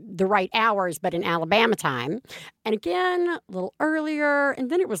the right hours, but in Alabama time. And again, a little earlier. And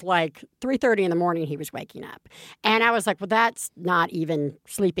then it was like 3:30 in the morning he was waking up. And I was like, well, that's not even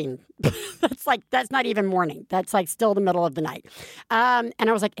sleeping. That's not even morning. That's like still the middle of the night. And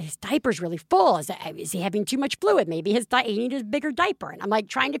I was like, his diaper's really full. Is he having too much fluid? Maybe he needs a bigger diaper. And I'm like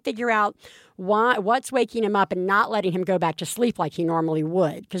trying to figure out what's waking him up and not letting him go back to sleep like he normally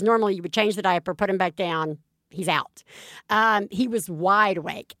would. Because normally you would change the diaper, put him back down, he's out. He was wide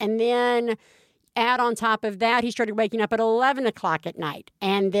awake. And then add on top of that, he started waking up at 11 o'clock at night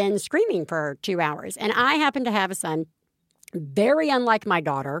and then screaming for 2 hours. And I happen to have a son very unlike my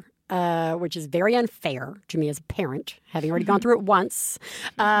daughter, which is very unfair to me as a parent, having already gone through it once,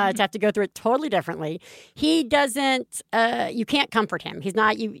 to have to go through it totally differently. He doesn't, you can't comfort him.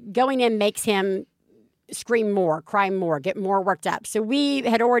 Going in makes him scream more, cry more, get more worked up. So we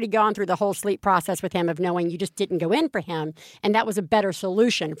had already gone through the whole sleep process with him of knowing you just didn't go in for him, and that was a better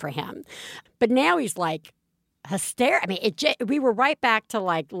solution for him. But now he's like hysterical. I mean, we were right back to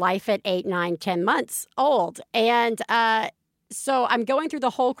like life at 8, 9, 10 months old. And so I'm going through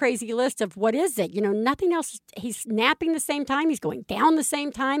the whole crazy list of what is it? Nothing else. He's napping the same time. He's going down the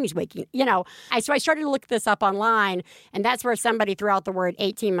same time. He's waking, So I started to look this up online, and that's where somebody threw out the word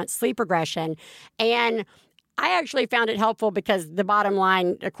 18-month sleep regression. And I actually found it helpful because the bottom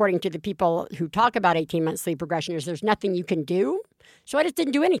line, according to the people who talk about 18-month sleep regression, is there's nothing you can do. So I just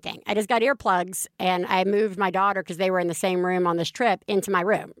didn't do anything. I just got earplugs, and I moved my daughter, because they were in the same room on this trip, into my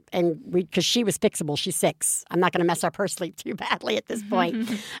room. And because she was fixable. She's 6. I'm not going to mess up her sleep too badly at this point.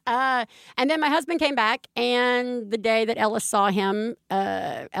 And then my husband came back, and the day that Ellis saw him,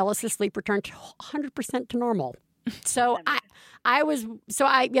 Ellis's sleep returned 100% to normal. So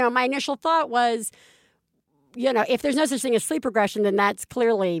my initial thought was, if there's no such thing as sleep regression, then that's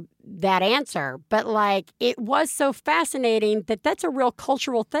clearly that answer. But it was so fascinating that's a real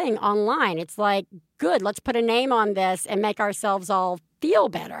cultural thing online. It's like, good, let's put a name on this and make ourselves all feel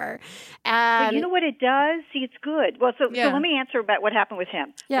better. But you know what it does? See, it's good. Well, so let me answer about what happened with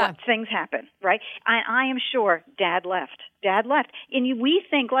him. Yeah. What things happen, right? I am sure Dad left. And we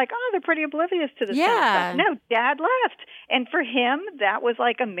think they're pretty oblivious to this kind of stuff. No, Dad left. And for him, that was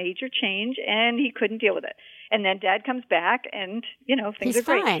like a major change, and he couldn't deal with it. And then Dad comes back, and, things are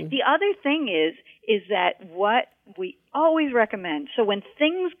great. Fine. The other thing is that what we always recommend, so when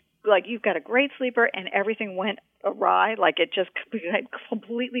things like you've got a great sleeper and everything went awry, like it just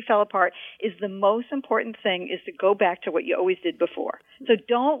completely fell apart, is the most important thing is to go back to what you always did before. So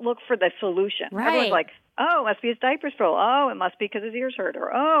don't look for the solution. Right. Everyone's like, oh, it must be his diaper's full. Oh, it must be because his ears hurt.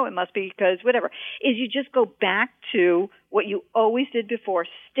 Or, oh, it must be because whatever. Is you just go back to what you always did before,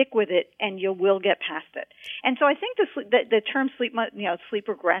 stick with it, and you will get past it. And so I think the term sleep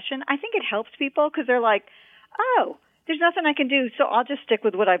regression, I think it helps people because they're like, oh, there's nothing I can do, so I'll just stick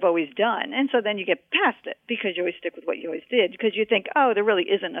with what I've always done. And so then you get past it because you always stick with what you always did because you think, oh, there really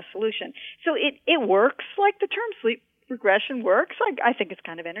isn't a solution. So it works like the term sleep regression works. I think it's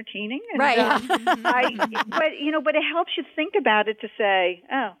kind of entertaining. And, right. But it helps you think about it to say,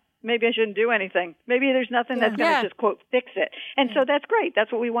 oh, maybe I shouldn't do anything. Maybe there's nothing that's going to just, quote, fix it. And so that's great.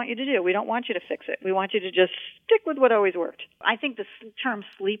 That's what we want you to do. We don't want you to fix it. We want you to just stick with what always worked. I think the term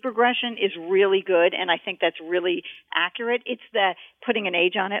sleep regression is really good, and I think that's really accurate. It's the putting an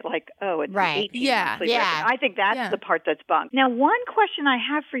age on it, like, oh, it's 18. Yeah. Sleep regression. I think that's the part that's bunk. Now, one question I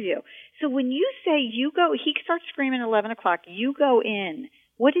have for you. So when you say he starts screaming at 11 o'clock, you go in.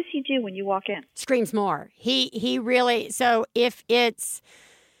 What does he do when you walk in? Screams more. He really, so if it's...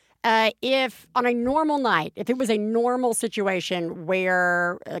 if on a normal night, if it was a normal situation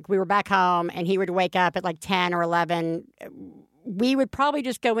where like we were back home and he would wake up at like 10 or 11, we would probably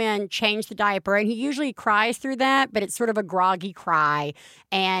just go in, change the diaper. And he usually cries through that, but it's sort of a groggy cry.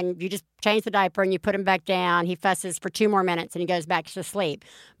 And you just change the diaper and you put him back down. He fusses for 2 more minutes and he goes back to sleep.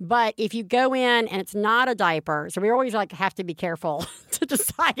 But if you go in and it's not a diaper, so we always like have to be careful to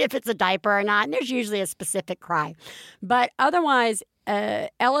decide if it's a diaper or not. And there's usually a specific cry. But otherwise,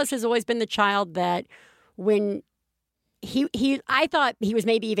 Ellis has always been the child that when I thought he was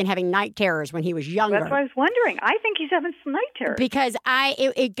maybe even having night terrors when he was younger. That's what I was wondering. I think he's having some night terrors. Because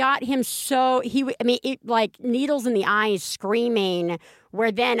it got him so, it like needles in the eyes screaming,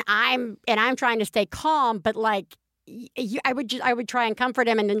 where then I'm trying to stay calm, but like, I would try and comfort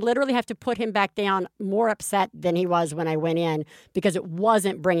him and then literally have to put him back down more upset than he was when I went in because it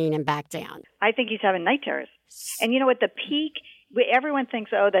wasn't bringing him back down. I think he's having night terrors. And at the peak, everyone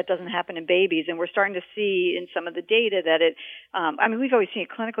thinks, oh, that doesn't happen in babies. And we're starting to see in some of the data that it, we've always seen it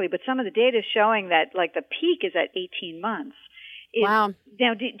clinically, but some of the data is showing that like the peak is at 18 months. Wow.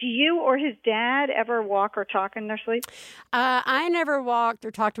 Now, do you or his dad ever walk or talk in their sleep? I never walked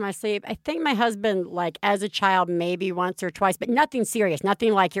or talked in my sleep. I think my husband, like as a child, maybe once or twice, but nothing serious.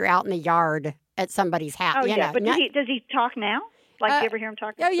 Nothing like you're out in the yard at somebody's house. Oh, yeah. But does he talk now? Like, do you ever hear him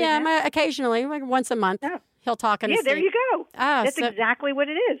talk? Oh, yeah. Occasionally, like once a month. Oh. He'll talk in his sleep. Yeah, there you go. That's exactly what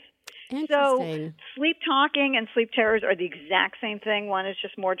it is. Interesting. So sleep talking and sleep terrors are the exact same thing. One is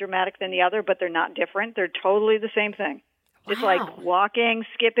just more dramatic than the other, but they're not different. They're totally the same thing. Just like walking,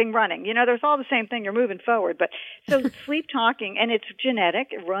 skipping, running. There's all the same thing. You're moving forward. But so sleep talking, and it's genetic.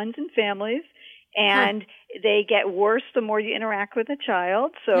 It runs in families. And they get worse the more you interact with a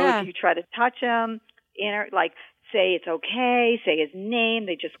child. So if you try to touch them, say it's okay, say his name,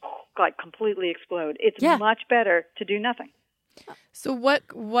 they just like completely explode. It's much better to do nothing. So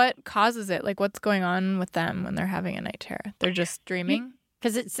what causes it? Like what's going on with them when they're having a night terror? They're just dreaming?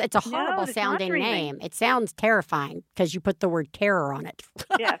 Because it's a horrible sounding name. It sounds terrifying because you put the word terror on it.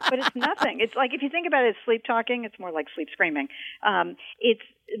 Yeah, but it's nothing. It's like if you think about it as sleep talking, it's more like sleep screaming.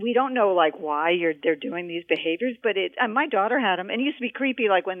 We don't know like why they're doing these behaviors, but my daughter had them, and it used to be creepy.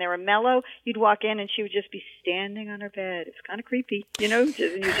 Like when they were mellow, you'd walk in and she would just be standing on her bed. It's kind of creepy, and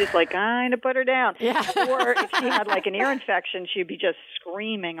you just like kind of put her down. Yeah. Or if she had like an ear infection, she'd be just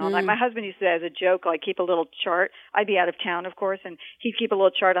screaming all night. My husband used to, as a joke, like keep a little chart. I'd be out of town, of course, and he'd keep a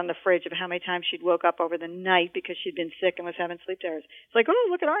little chart on the fridge of how many times she'd woke up over the night because she'd been sick and was having sleep terrors. It's like, oh,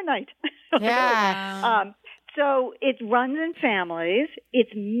 look at our night. Yeah. So it runs in families.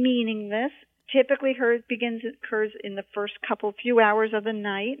 It's meaningless. Typically, occurs in the first few hours of the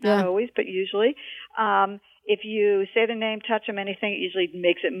night. Not always, but usually. If you say the name, touch them, anything, it usually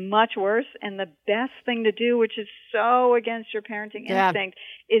makes it much worse. And the best thing to do, which is so against your parenting instinct,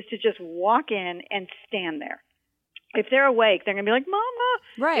 is to just walk in and stand there. If they're awake, they're going to be like, Mama.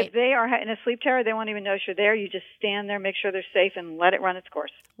 Right. If they are in a sleep terror, they won't even know you're there. You just stand there, make sure they're safe, and let it run its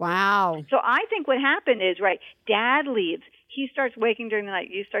course. Wow. So I think what happened is, Dad leaves. He starts waking during the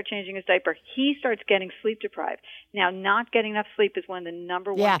night. You start changing his diaper. He starts getting sleep deprived. Now, not getting enough sleep is one of the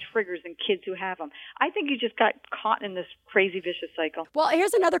number one triggers in kids who have them. I think you just got caught in this crazy vicious cycle. Well,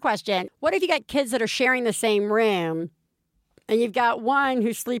 here's another question. What if you got kids that are sharing the same room? And you've got one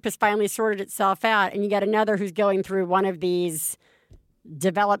whose sleep has finally sorted itself out, and you got another who's going through one of these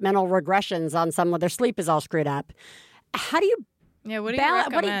developmental regressions on some of their sleep is all screwed up. How do you Yeah, what do you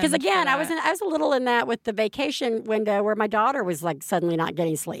recommend? Because again, I was a little in that with the vacation window where my daughter was like suddenly not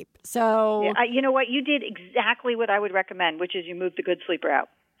getting sleep. So you know what? You did exactly what I would recommend, which is you move the good sleeper out.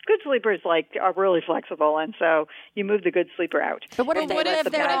 Good sleepers are really flexible, and so you move the good sleeper out. But what if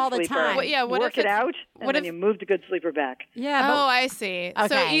they're all the time? Work it out, and then you move the good sleeper back. Yeah. I see.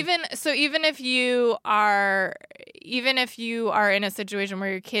 Okay. So even if you are in a situation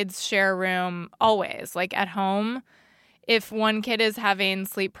where your kids share a room always, like at home, if one kid is having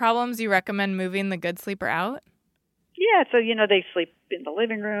sleep problems, you recommend moving the good sleeper out? Yeah, so, they sleep in the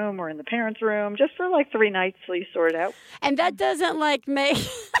living room or in the parents' room just for like 3 nights so you sort it out. And that doesn't make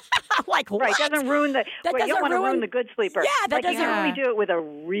like what? Right, doesn't ruin the you don't want to ruin the good sleeper. Yeah, that doesn't. You can only do it with a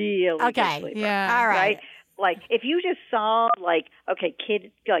really good sleeper. Yeah. All right. Like if you just solved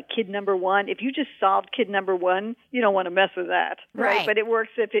kid number 1, if you just solved kid number 1, you don't want to mess with that, right? But it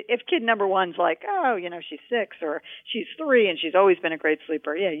works if kid number 1's like, she's 6 or she's 3 and she's always been a great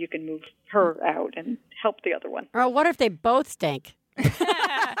sleeper. Yeah, you can move her out and help the other one. Or what if they both stink?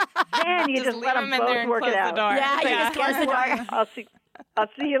 Then you just let them both work it out. Yeah, you just close the door. I'll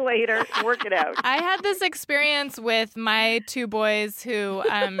see you later. Work it out. I had this experience with my 2 boys who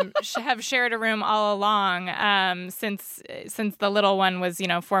have shared a room all along since the little one was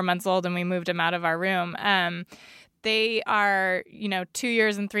 4 months old and we moved him out of our room. They are 2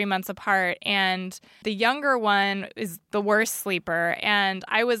 years and 3 months apart, and the younger one is the worst sleeper. And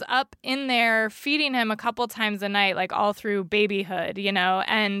I was up in there feeding him a couple times a night, like all through babyhood,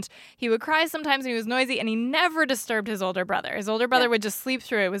 and he would cry sometimes and he was noisy, and he never disturbed his older brother. His older brother would just sleep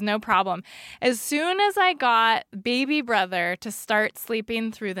through it. It was no problem. As soon as I got baby brother to start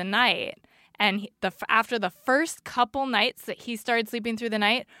sleeping through the night, and after the first couple nights that he started sleeping through the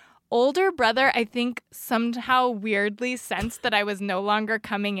night, older brother, I think, somehow weirdly sensed that I was no longer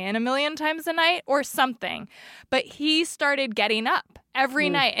coming in a million times a night or something. But he started getting up every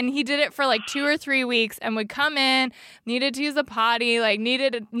night, and he did it for like 2 or 3 weeks and would come in, needed to use a potty, like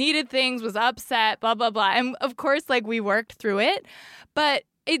needed things, was upset, blah, blah, blah. And of course, like we worked through it. But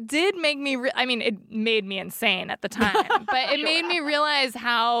it did make me, it made me insane at the time, but it made me realize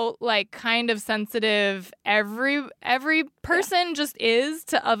how like kind of sensitive every person just is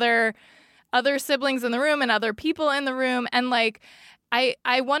to other siblings in the room and other people in the room. And like,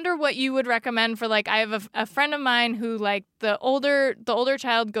 I wonder what you would recommend for like, I have a friend of mine who like the older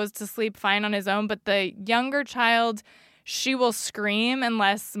child goes to sleep fine on his own, but the younger child, she will scream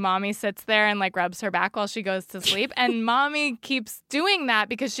unless mommy sits there and like rubs her back while she goes to sleep. And mommy keeps doing that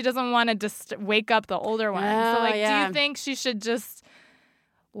because she doesn't want to just wake up the older one. So like, do you think she should just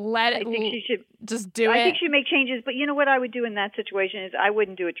let it? I think she should just do it. I think she make changes, but you know what I would do in that situation is I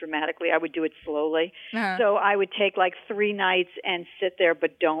wouldn't do it dramatically. I would do it slowly. So I would take like 3 nights and sit there,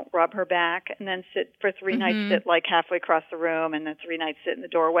 but don't rub her back, and then sit for 3 nights, sit like halfway across the room, and then 3 nights sit in the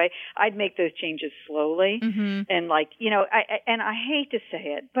doorway. I'd make those changes slowly, and like I hate to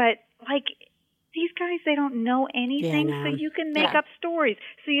say it, but like. These guys, they don't know anything, so you can make up stories.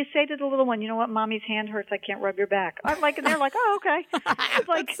 So you say to the little one, you know what, mommy's hand hurts, I can't rub your back. And they're like, oh, okay. It's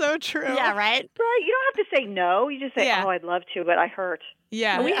like, that's so true. Yeah, right? Right. You don't have to say no. You just say, oh, I'd love to, but I hurt.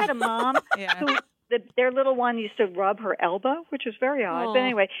 Yeah. And we had a mom who, their little one used to rub her elbow, which was very odd. Oh. But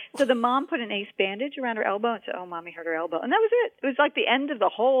anyway, so the mom put an ace bandage around her elbow and said, oh, mommy hurt her elbow. And that was it. It was like the end of the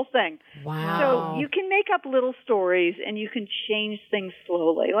whole thing. Wow. So you can make up little stories and you can change things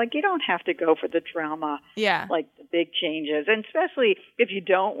slowly. Like you don't have to go for the drama, like the big changes, and especially if you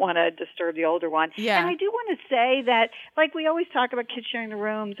don't want to disturb the older one. Yeah. And I do want to say that, like we always talk about kids sharing the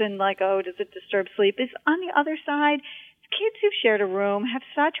rooms and like, oh, does it disturb sleep? Is on the other side, kids who've shared a room have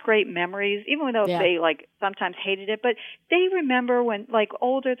such great memories, even though they like sometimes hated it, but they remember when like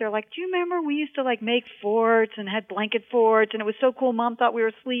older, they're like, do you remember we used to like make forts and had blanket forts and it was so cool, Mom thought we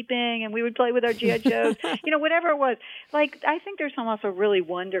were sleeping and we would play with our G.I. Joes, whatever it was. Like, I think there's some also really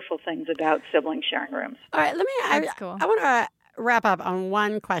wonderful things about sibling sharing rooms. All right, That's cool. I want to wrap up on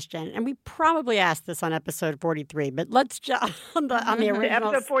one question, and we probably asked this on episode 43, but let's jump on the original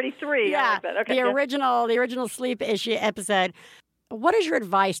episode 43. Yeah, okay, the original sleep issue episode. What is your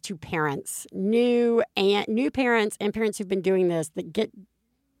advice to parents, new parents and parents who've been doing this that get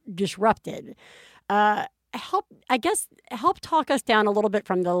disrupted? Help talk us down a little bit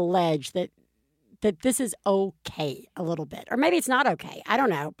from the ledge that this is okay a little bit, or maybe it's not okay. I don't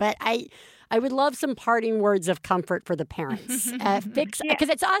know, but I would love some parting words of comfort for the parents. Because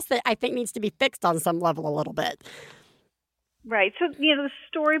it's us that I think needs to be fixed on some level a little bit. Right. So, the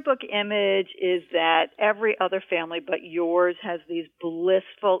storybook image is that every other family but yours has these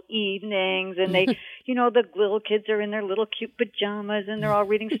blissful evenings, and they, the little kids are in their little cute pajamas, and they're all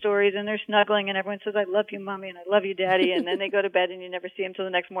reading stories, and they're snuggling, and everyone says, I love you, Mommy, and I love you, Daddy, and then they go to bed, and you never see them till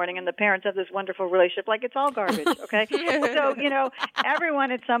the next morning, and the parents have this wonderful relationship like it's all garbage, okay? So,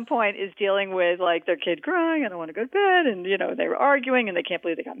 everyone at some point is dealing with, like, their kid crying, and I want to go to bed, and, they were arguing, and they can't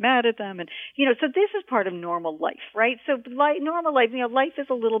believe they got mad at them, and, so this is part of normal life, right? So, normal life, life is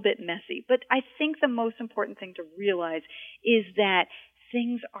a little bit messy, but I think the most important thing to realize is that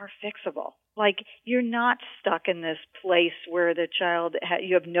things are fixable. Like, you're not stuck in this place where the child,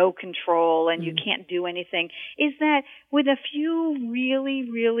 you have no control and you can't do anything. Is that with a few really,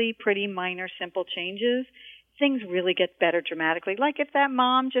 really pretty minor, simple changes, things really get better dramatically. Like, if that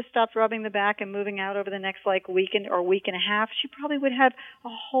mom just stopped rubbing the back and moving out over the next, week or week and a half, she probably would have a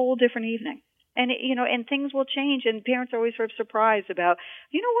whole different evening. And, and things will change, and parents are always sort of surprised about,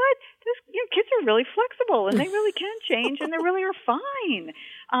 what? Kids are really flexible, and they really can change, and they really are fine.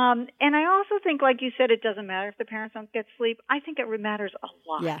 And I also think, like you said, it doesn't matter if the parents don't get sleep. I think it matters a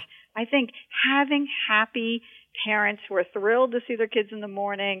lot. Yeah. I think having happy parents who are thrilled to see their kids in the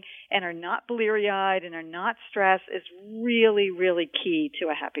morning and are not bleary-eyed and are not stressed is really, really key to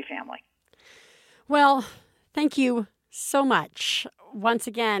a happy family. Well, thank you so much once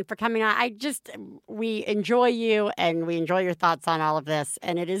again for coming on. We enjoy you and we enjoy your thoughts on all of this.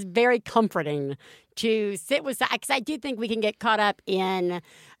 And it is very comforting to sit with, because I do think we can get caught up in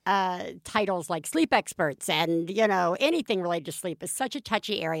titles like sleep experts and, anything related to sleep is such a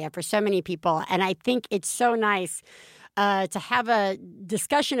touchy area for so many people. And I think it's so nice to have a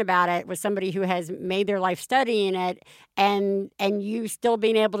discussion about it with somebody who has made their life studying it, and you still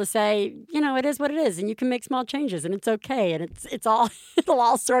being able to say, it is what it is, and you can make small changes, and it's okay, and it'll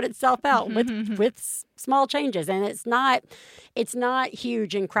all sort itself out with small changes, and it's not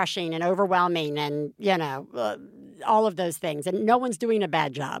huge and crushing and overwhelming, and all of those things, and no one's doing a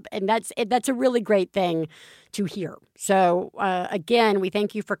bad job, and that's a really great thing to hear. So again, we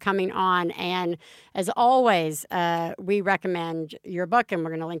thank you for coming on, and as always, we recommend your book, and we're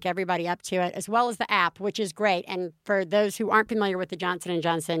going to link everybody up to it, as well as the app, which is great. And for those who aren't familiar with the Johnson &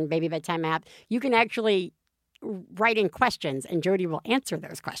 Johnson Baby Bedtime app, you can actually write in questions, and Jodi will answer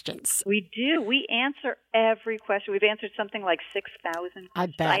those questions. We do. We answer every question. We've answered something like 6,000 questions. I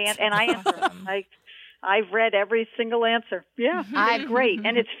bet. And I answer them. I've read every single answer. Yeah, it's great.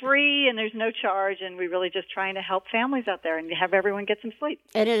 And it's free, and there's no charge, and we're really just trying to help families out there and have everyone get some sleep.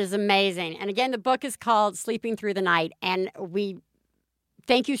 It is amazing. And again, the book is called Sleeping Through the Night, and we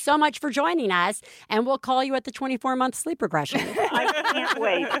thank you so much for joining us, and we'll call you at the 24-month sleep regression. I can't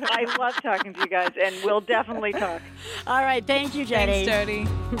wait. I love talking to you guys, and we'll definitely talk. All right. Thank you, Jodi. Thanks, Jodi.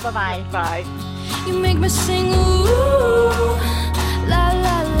 Bye-bye. Bye. You make me sing, ooh, la,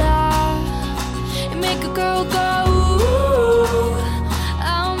 la, la. You make a girl go, ooh,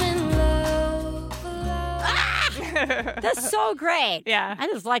 I'm in love. That's so great. Yeah. I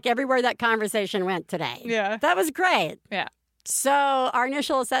just like everywhere that conversation went today. Yeah. That was great. Yeah. So our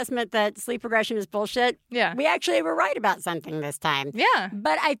initial assessment that sleep regression is bullshit, Yeah. we actually were right about something this time. Yeah.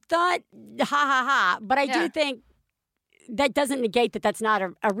 But I thought, but I do think that doesn't negate that that's not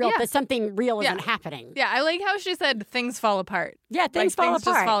a real, that something real isn't happening. Yeah, I like how she said things fall apart. Yeah, things fall apart.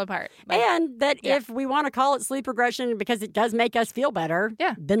 Just fall apart. And that if we want to call it sleep regression because it does make us feel better,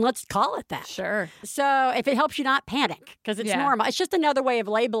 then let's call it that. Sure. So if it helps you not panic, because it's normal. It's just another way of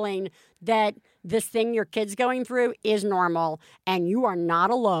labeling that this thing your kid's going through is normal and you are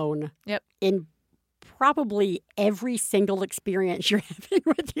not alone in probably every single experience you're having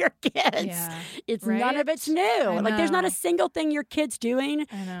with your kids. Yeah. It's none of it's new. Like there's not a single thing your kid's doing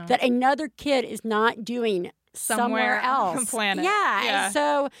that another kid is not doing somewhere else on the planet. Yeah.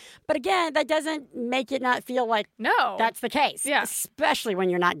 So, but again, that doesn't make it not feel like that's the case. Yeah. Especially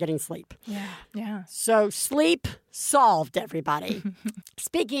when you're not getting sleep. Yeah. Yeah. So sleep solved, everybody.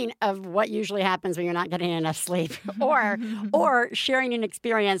 Speaking of what usually happens when you're not getting enough sleep or sharing an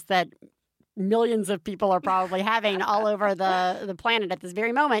experience that millions of people are probably having all over the planet at this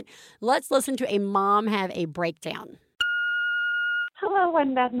very moment, let's listen to a mom have a breakdown. Hello,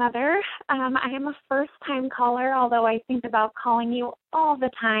 One Bed Mother. I am a first-time caller, although I think about calling you all the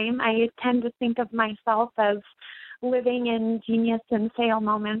time. I tend to think of myself as living in genius and fail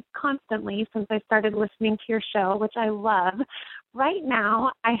moments constantly since I started listening to your show, which I love. Right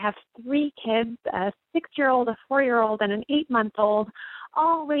now, I have 3 kids, a 6-year-old, a 4-year-old, and an 8-month-old,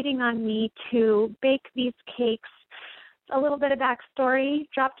 all waiting on me to bake these cakes. A little bit of backstory.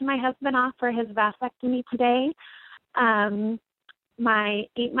 Dropped my husband off for his vasectomy today. My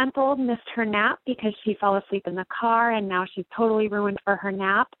 8-month-old missed her nap because she fell asleep in the car, and now she's totally ruined for her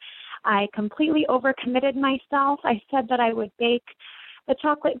nap. I completely overcommitted myself. I said that I would bake the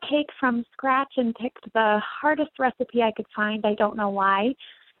chocolate cake from scratch and picked the hardest recipe I could find. I don't know why.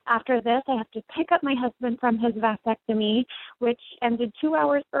 After this, I have to pick up my husband from his vasectomy, which ended 2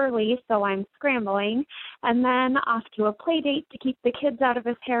 hours early, so I'm scrambling, and then off to a play date to keep the kids out of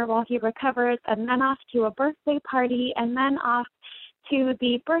his hair while he recovers, and then off to a birthday party, and then off to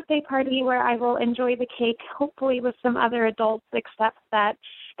the birthday party where I will enjoy the cake, hopefully with some other adults, except that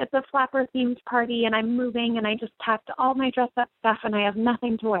it's a flapper-themed party and I'm moving and I just packed all my dress-up stuff and I have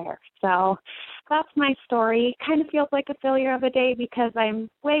nothing to wear. So that's my story. Kind of feels like a failure of a day because I'm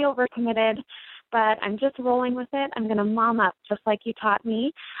way overcommitted, but I'm just rolling with it. I'm going to mom up just like you taught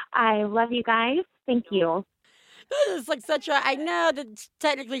me. I love you guys. Thank you. It's like such a, I know that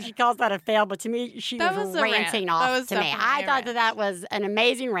technically she calls that a fail, but to me, she was ranting off to me. I thought that was an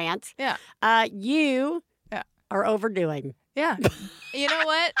amazing rant. Yeah. You are overdoing. Yeah. You know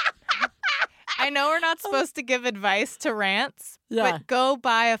what? I know we're not supposed to give advice to rants, but go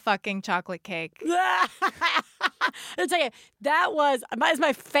buy a fucking chocolate cake. I'll tell you, that was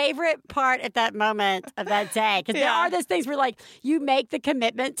my favorite part at that moment of that day. Because there are those things where, like, you make the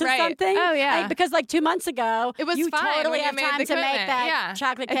commitment to something. Oh, yeah. Like, because, like, 2 months ago, it was you fine totally when have you made time the to make commitment. that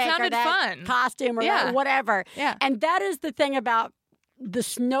chocolate cake or that fun. costume or whatever. Yeah. And that is the thing about the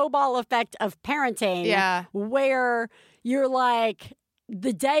snowball effect of parenting where you're like,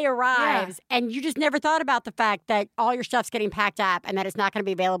 the day arrives and you just never thought about the fact that all your stuff's getting packed up and that it's not going to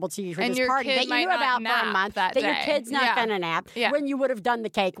be available to you for and this party that you knew about for a month, that your kid's not going to nap when you would have done the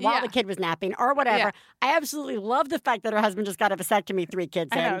cake while the kid was napping or whatever. I absolutely love the fact that her husband just got a vasectomy 3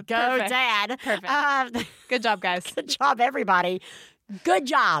 kids in. Go, perfect. Dad. Perfect. Good job, guys. Good job, everybody. Good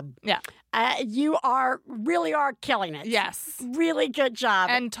job. Yeah. You really are killing it. Yes. Really good job.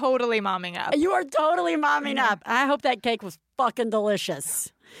 And totally momming up. You are totally momming up. I hope that cake was fucking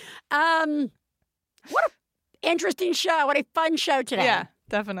delicious. What an interesting show. What a fun show today. Yeah,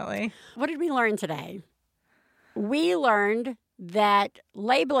 definitely. What did we learn today? We learned that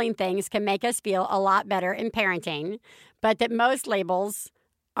labeling things can make us feel a lot better in parenting, but that most labels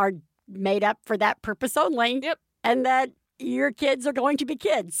are made up for that purpose only. Yep. And that your kids are going to be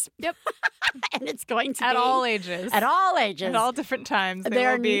kids. Yep. And it's going to be... At all ages. At all ages. At all different times. They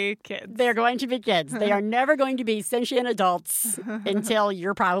will be kids. They're going to be kids. They are never going to be sentient adults until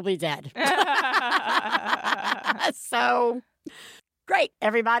you're probably dead. So, great,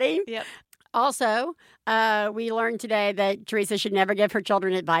 everybody. Yep. Also, we learned today that Theresa should never give her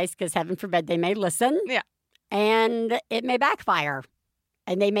children advice because heaven forbid they may listen. Yeah. And it may backfire.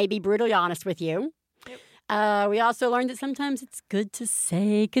 And they may be brutally honest with you. Yep. We also learned that sometimes it's good to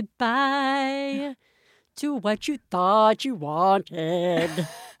say goodbye to what you thought you wanted.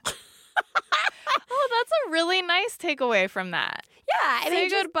 Oh, that's a really nice takeaway from that. Yeah, say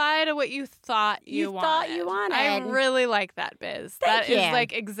goodbye to what you thought you wanted. I really like that, Biz. That is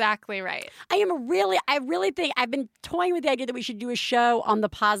like exactly right. I really think I've been toying with the idea that we should do a show on the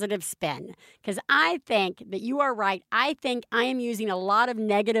positive spin because I think that you are right. I think I am using a lot of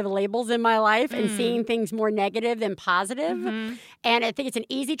negative labels in my life and seeing things more negative than positive. Mm-hmm. And I think it's an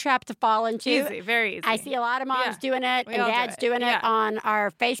easy trap to fall into. Easy, very easy. I see a lot of moms doing it and dads doing it on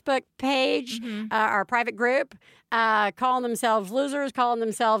our Facebook page, our private group. Calling themselves losers, calling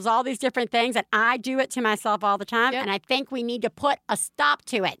themselves all these different things. And I do it to myself all the time. Yep. And I think we need to put a stop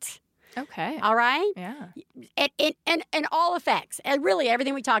to it. Okay. All right? Yeah. And all effects. And really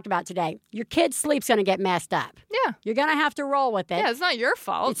everything we talked about today. Your kid's sleep's going to get messed up. Yeah. You're going to have to roll with it. Yeah, it's not your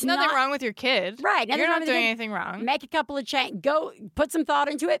fault. It's nothing wrong with your kid. Right. You're not doing anything wrong. Make a couple of changes. Go put some thought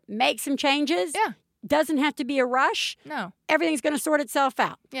into it. Make some changes. Yeah. Doesn't have to be a rush. No. Everything's going to sort itself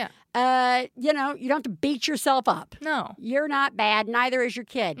out. Yeah. You don't have to beat yourself up. No. You're not bad. Neither is your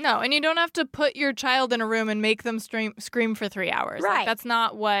kid. No. And you don't have to put your child in a room and make them scream for 3 hours. Right. Like, that's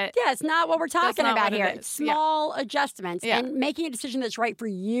not what... Yeah, it's not what we're talking about here. It's small adjustments and making a decision that's right for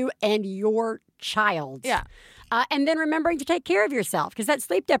you and your child. Yeah. And then remembering to take care of yourself because that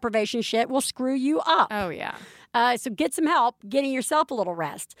sleep deprivation shit will screw you up. Oh, yeah. So get some help getting yourself a little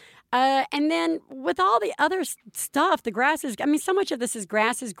rest. And then with all the other stuff, so much of this is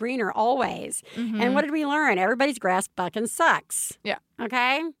grass is greener always. Mm-hmm. And what did we learn? Everybody's grass fucking sucks. Yeah.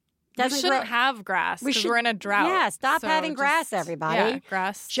 Okay? We shouldn't have grass because we're in a drought. Yeah, stop having grass, everybody. Yeah,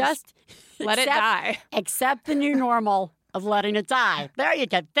 grass. Just let it die. Accept the new normal of letting it die. There you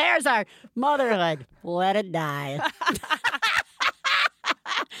go. There's our motherhood. Let it die.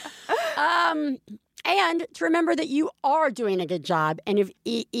 And to remember that you are doing a good job. And if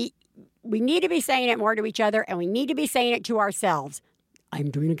we need to be saying it more to each other, and we need to be saying it to ourselves. I'm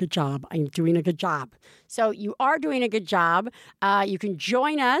doing a good job. I'm doing a good job. So you are doing a good job. You can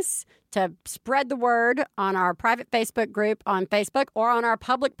join us to spread the word on our private Facebook group on Facebook or on our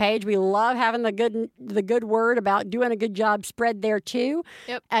public page. We love having the good word about doing a good job spread there too.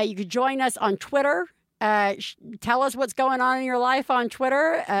 Yep. You could join us on Twitter. Tell us what's going on in your life on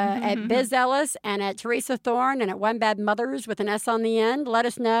Twitter at Biz Ellis and at Theresa Thorne and at One Bad Mothers with an S on the end. Let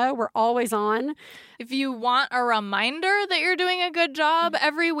us know. We're always on. If you want a reminder that you're doing a good job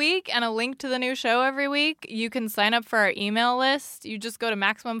every week and a link to the new show every week, you can sign up for our email list. You just go to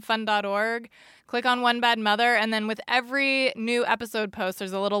MaximumFun.org, click on One Bad Mother, and then with every new episode post,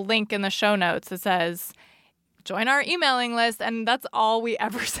 there's a little link in the show notes that says, join our emailing list, and that's all we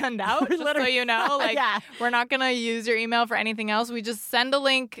ever send out, just so you know. We're not going to use your email for anything else. We just send a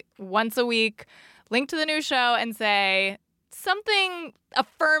link once a week, link to the new show, and say something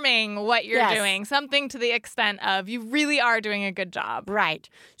affirming what you're doing, something to the extent of you really are doing a good job. Right.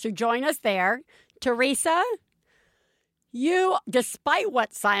 So join us there. Theresa, you, despite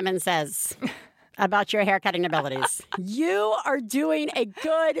what Simon says about your haircutting abilities, you are doing a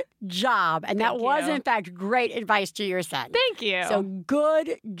good job. And that was, in fact, great advice to your son. Thank you. So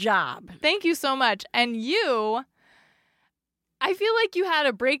good job. Thank you so much. And you, I feel like you had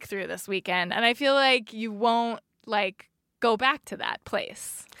a breakthrough this weekend, and I feel like you won't, go back to that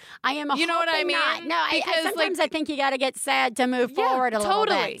place. I am You know what I mean? Not. No, sometimes I think you got to get sad to move forward a little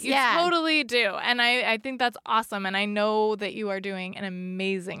bit. You totally do. And I think that's awesome. And I know that you are doing an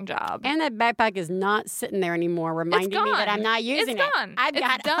amazing job. And that backpack is not sitting there anymore, reminding me that I'm not using it. It's gone. I've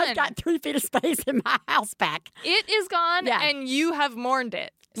got 3 feet of space in my house back. It is gone, and you have mourned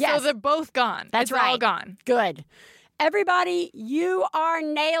it. Yes. So they're both gone. That's it's right. all gone. Good. Everybody, you are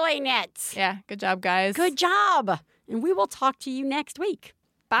nailing it. Yeah, good job, guys. Good job. And we will talk to you next week.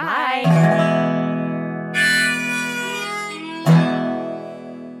 Bye.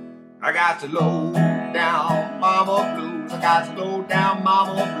 I got to low down mama blues. I got to low down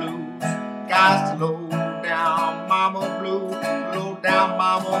mama blues. Got to low down mama blues. Low down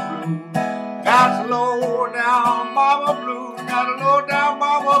mama blues. Got to low down mama blues. Got to low down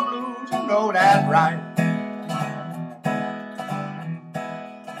mama blues. You know that's right.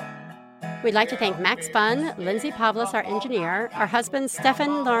 We'd like to thank Max Fun, Lindsay Pavlis, our engineer, our husbands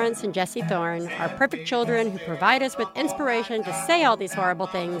Stefan Lawrence and Jesse Thorne, our perfect children who provide us with inspiration to say all these horrible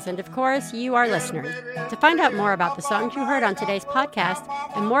things, and of course, you, our listeners. To find out more about the songs you heard on today's podcast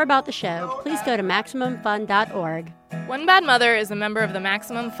and more about the show, please go to MaximumFun.org. One Bad Mother is a member of the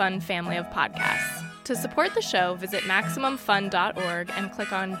Maximum Fun family of podcasts. To support the show, visit MaximumFun.org and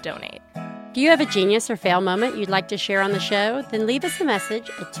click on Donate. Do you have a genius or fail moment you'd like to share on the show? Then leave us a message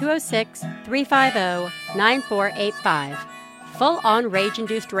at 206-350-9485. Full-on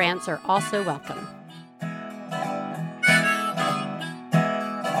rage-induced rants are also welcome.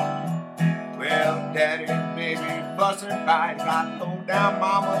 Well, Daddy, baby, fussing fight, got low down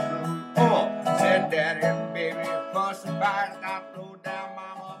mama blue. Oh, said Daddy, baby, fussing fight, got low down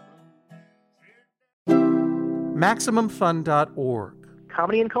mama blue. MaximumFun.org.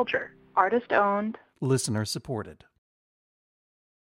 Comedy and culture. Artist owned. Listener supported.